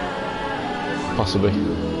 Possibly.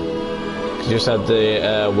 Because you just had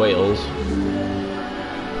the whales,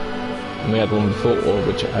 and we had one before,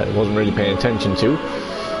 which I wasn't really paying attention to.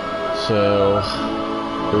 So,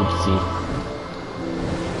 oopsie.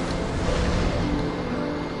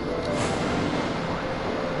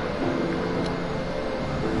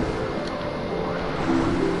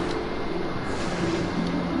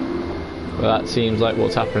 Well, that seems like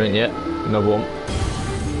what's happening yet. Another one.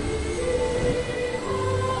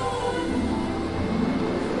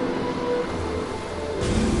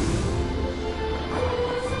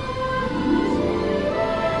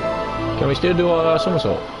 Can we still do our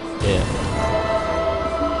somersault? Yeah.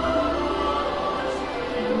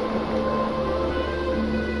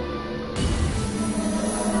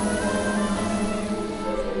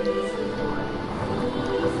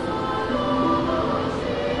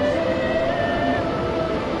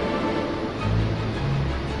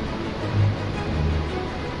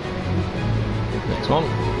 Next one.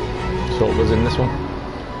 So what was in this one?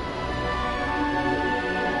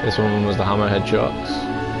 This one was the hammerhead sharks.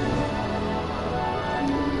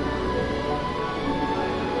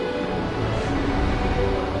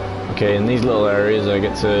 Okay, in these little areas I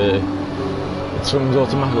get to... it swims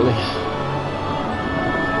automatically.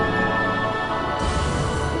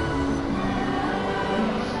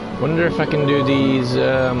 Wonder if I can do these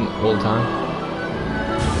all the time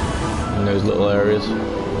in those little areas.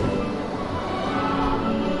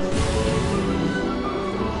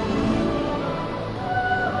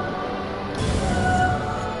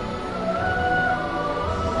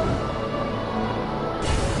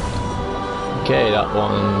 Okay, that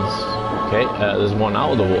one's okay. There's one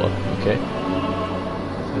out of the water. Okay,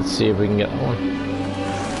 let's see if we can get that one.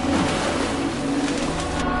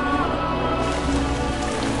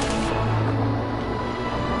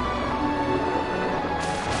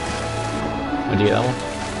 Did you get that one?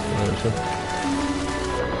 I'm not sure.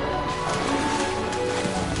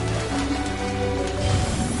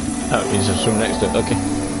 Oh, he's just swim next to it. Okay.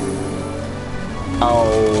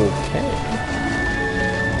 Okay.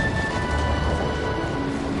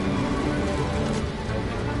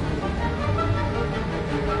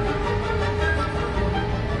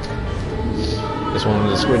 This one of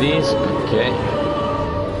the squiddies. Okay.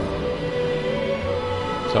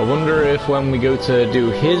 So I wonder if when we go to do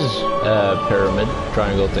his pyramid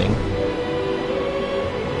triangle thing,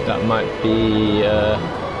 that might be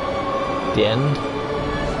the end.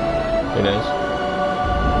 Who knows?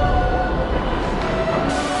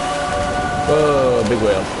 Whoa, big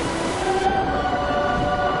whale.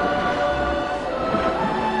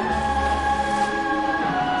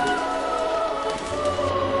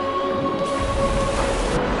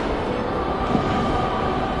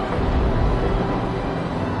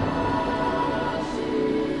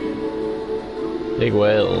 Big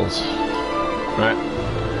whales. Right.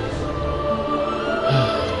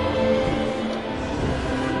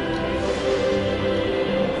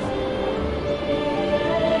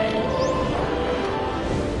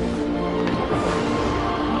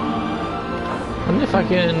 I wonder if I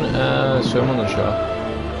can swim on the shark.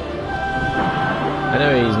 I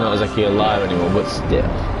know he's not exactly alive anymore, but still.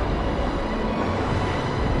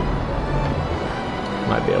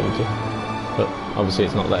 Might be able to. But obviously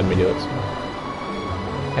it's not letting me do it. So.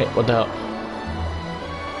 Hey, what the hell?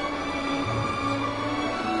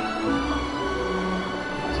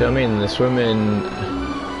 See what I mean? They're swimming,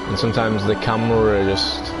 and sometimes the camera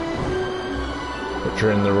just puts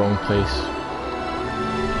her in the wrong place.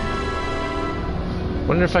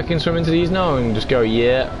 Wonder if I can swim into these now and just go,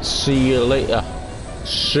 yeah, see you later.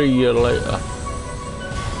 See you later.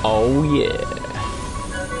 Oh yeah.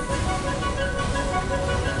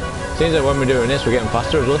 Seems like when we're doing this, we're getting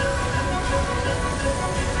faster as well.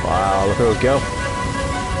 Wow, look at us go.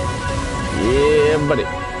 Yeah, buddy.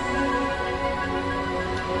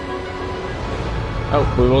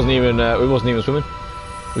 Oh, we wasn't even swimming.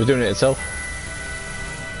 It was doing it itself.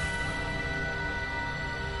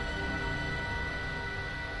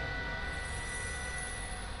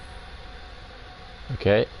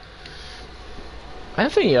 Okay. I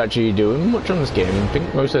don't think you're actually doing much on this game. I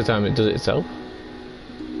think most of the time it does it itself.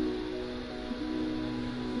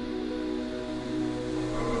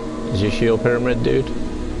 Is your shield pyramid, dude?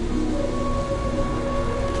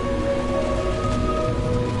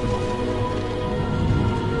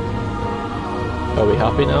 Are we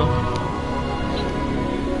happy now?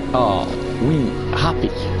 Oh, we happy.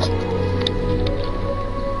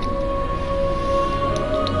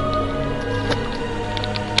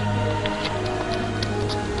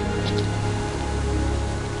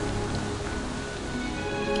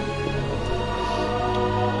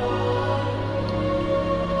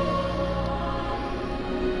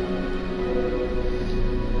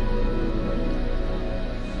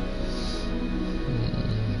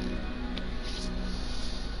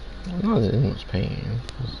 No, there isn't much pain.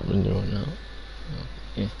 I've been doing that.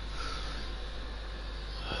 Yeah.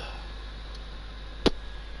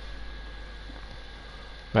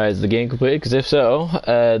 Right, is the game completed? Because if so,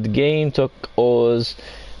 the game took us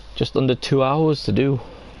just under 2 hours to do.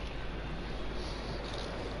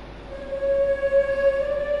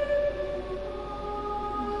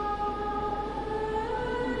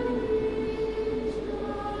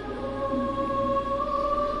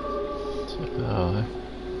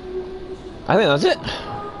 I think that's it.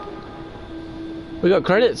 We got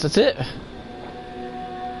credits, that's it.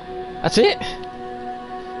 That's it.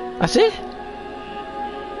 That's it.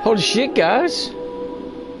 Holy shit, guys.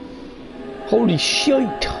 Holy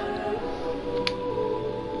shit.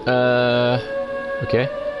 Okay.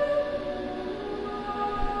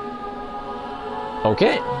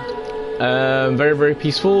 Okay. Very, very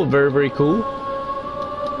peaceful, very, very cool.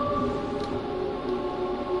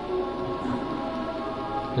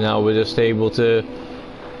 Now we're just able to...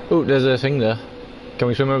 Oh, there's a thing there. Can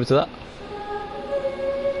we swim over to that?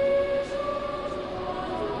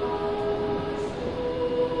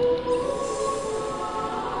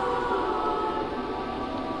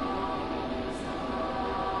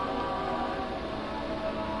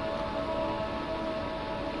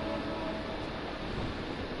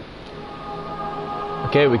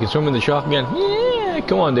 Okay, we can swim with the shark again. Yeah,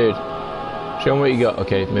 come on, dude. Show him what you got.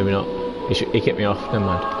 Okay, maybe not. He kicked me off. Never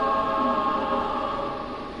mind.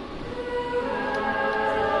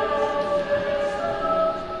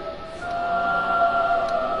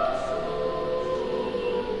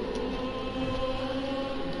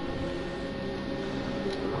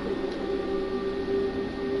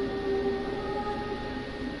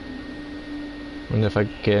 Wonder if I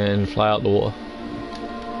can fly out the water.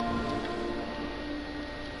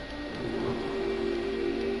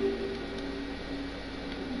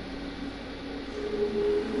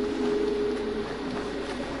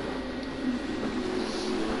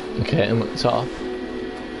 Okay, I'm at the top.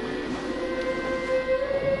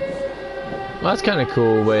 Well, that's kind of a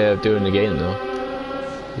cool way of doing the game, though.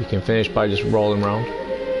 You can finish by just rolling around.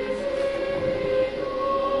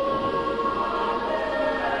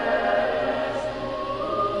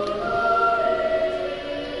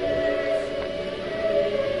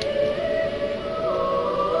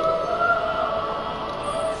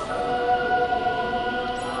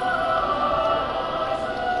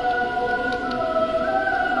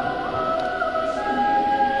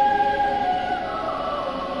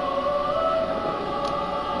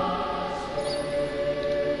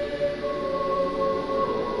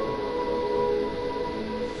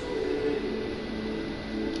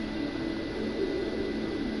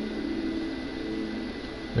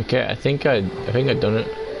 Okay, I think I'd done it.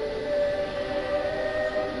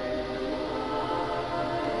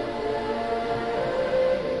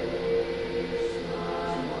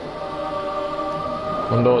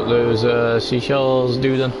 Wonder what those seashells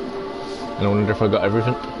do then. And I wonder if I got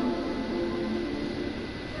everything.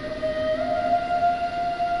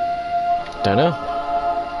 Don't know.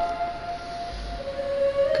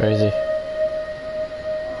 Crazy.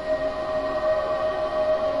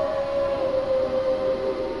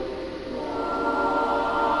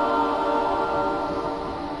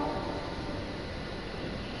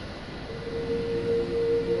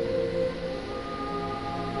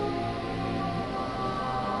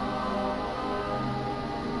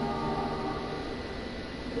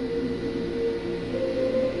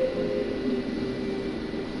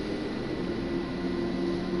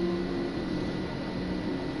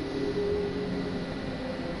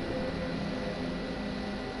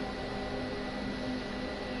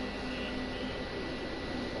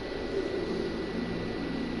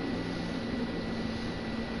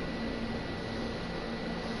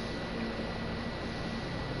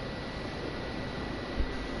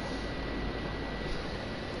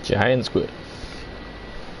 Giant squid.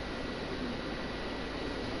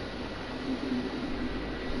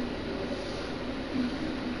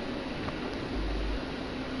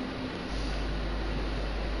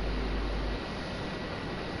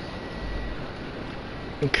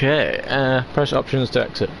 Okay, press options to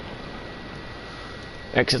exit.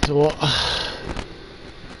 Exit to what?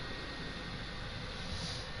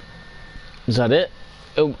 Is that it?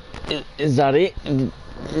 Oh, is that it?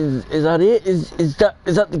 Is that it? Is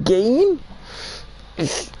that the game?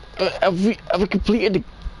 Have we completed the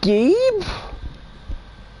game?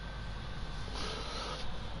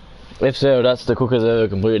 If so, that's the quickest I've ever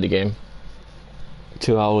completed the game.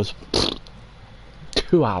 2 hours.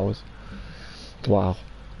 2 hours. Wow.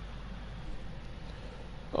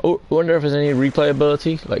 Oh, I wonder if there's any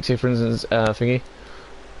replayability, like say for instance,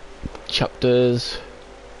 chapters.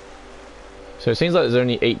 So it seems like there's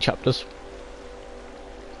only 8 chapters.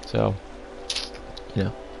 So, you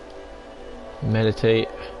know, meditate.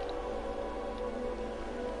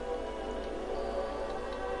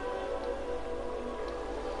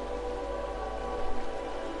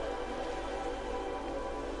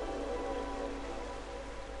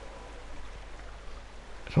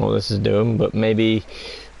 I don't know what this is doing, but maybe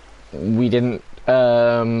we didn't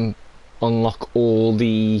unlock all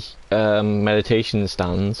the meditation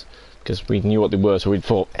stands because we knew what they were, so we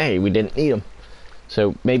thought, hey, we didn't need them.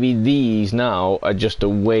 So maybe these now are just a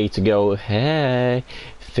way to go, hey,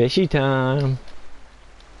 fishy time.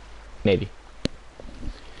 Maybe.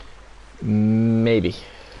 Maybe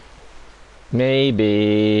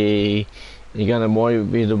you're gonna want to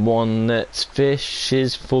be the one that's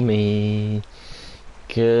fishes for me.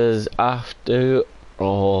 'Cause after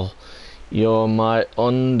all, you're my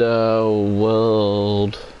underworld.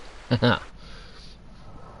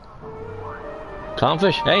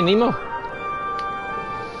 Clownfish, hey Nemo.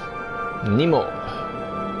 Nemo.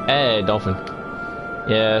 Hey, dolphin.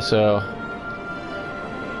 Yeah, so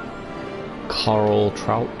coral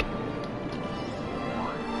trout.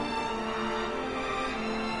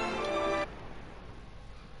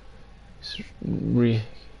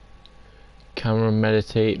 Camera,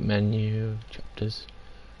 meditate, menu, chapters.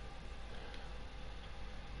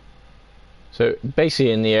 So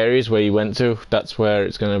basically in the areas where you went to, that's where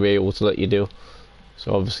it's going to be able to let you do.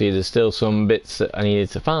 So obviously there's still some bits that I needed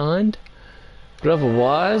to find, but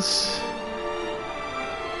otherwise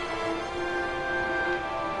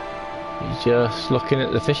you're just looking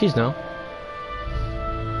at the fishes now.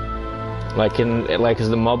 Like as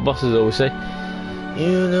the mob bosses always say,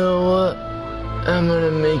 you know what? I'm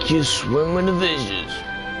gonna make you swim with the fishes.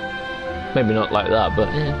 Maybe not like that, but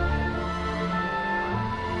yeah.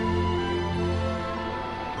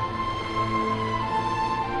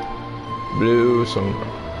 Blue sun.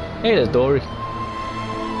 Hey, there's Dory.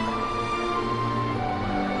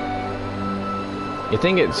 You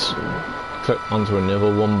think it's clicked onto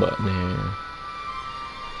another one, but no.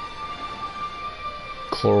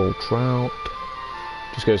 Coral trout.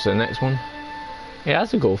 Just goes to the next one. Yeah,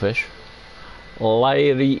 that's a goldfish.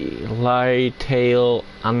 Lytail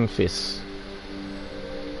amphis.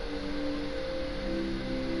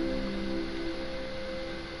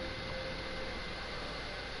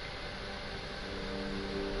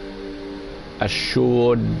 A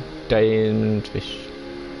shore diamond fish.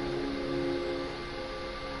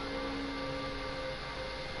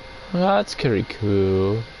 That's very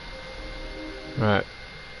cool. Right.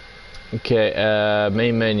 Okay,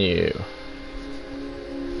 main menu.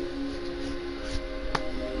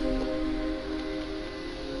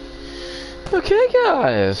 Okay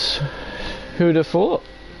guys, who'd have thought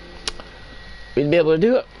we'd be able to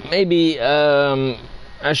do it? Maybe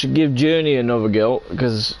I should give Journey another go,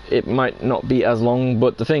 because it might not be as long,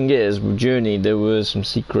 but the thing is, with Journey there were some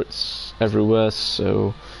secrets everywhere,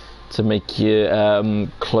 so to make your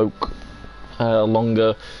cloak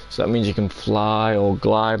longer, so that means you can fly or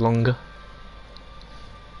glide longer.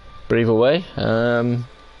 But either way,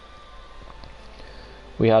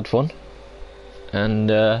 we had fun, and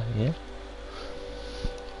yeah.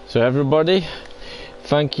 So everybody,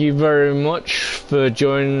 thank you very much for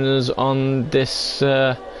joining us on this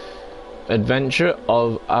adventure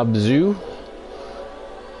of Abzu,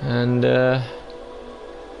 and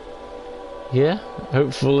yeah,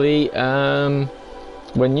 hopefully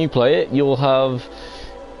when you play it you'll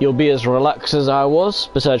be as relaxed as I was,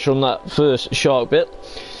 besides from that first shark bit.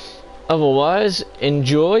 Otherwise,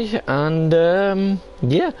 enjoy, and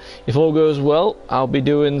yeah, if all goes well, I'll be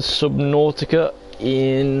doing Subnautica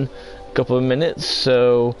in a couple of minutes,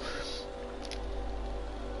 so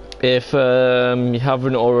if you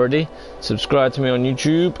haven't already, subscribe to me on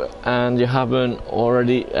YouTube, and you haven't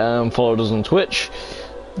already followed us on Twitch,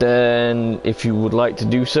 then if you would like to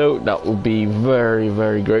do so, that would be very,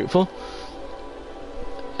 very grateful.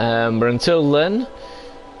 But until then,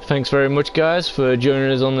 thanks very much guys for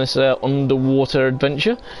joining us on this underwater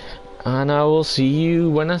adventure, and I will see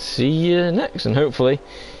you when I see you next, and hopefully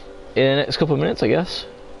in the next couple of minutes, I guess,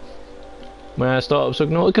 when I start up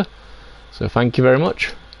Subnautica. So thank you very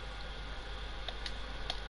much.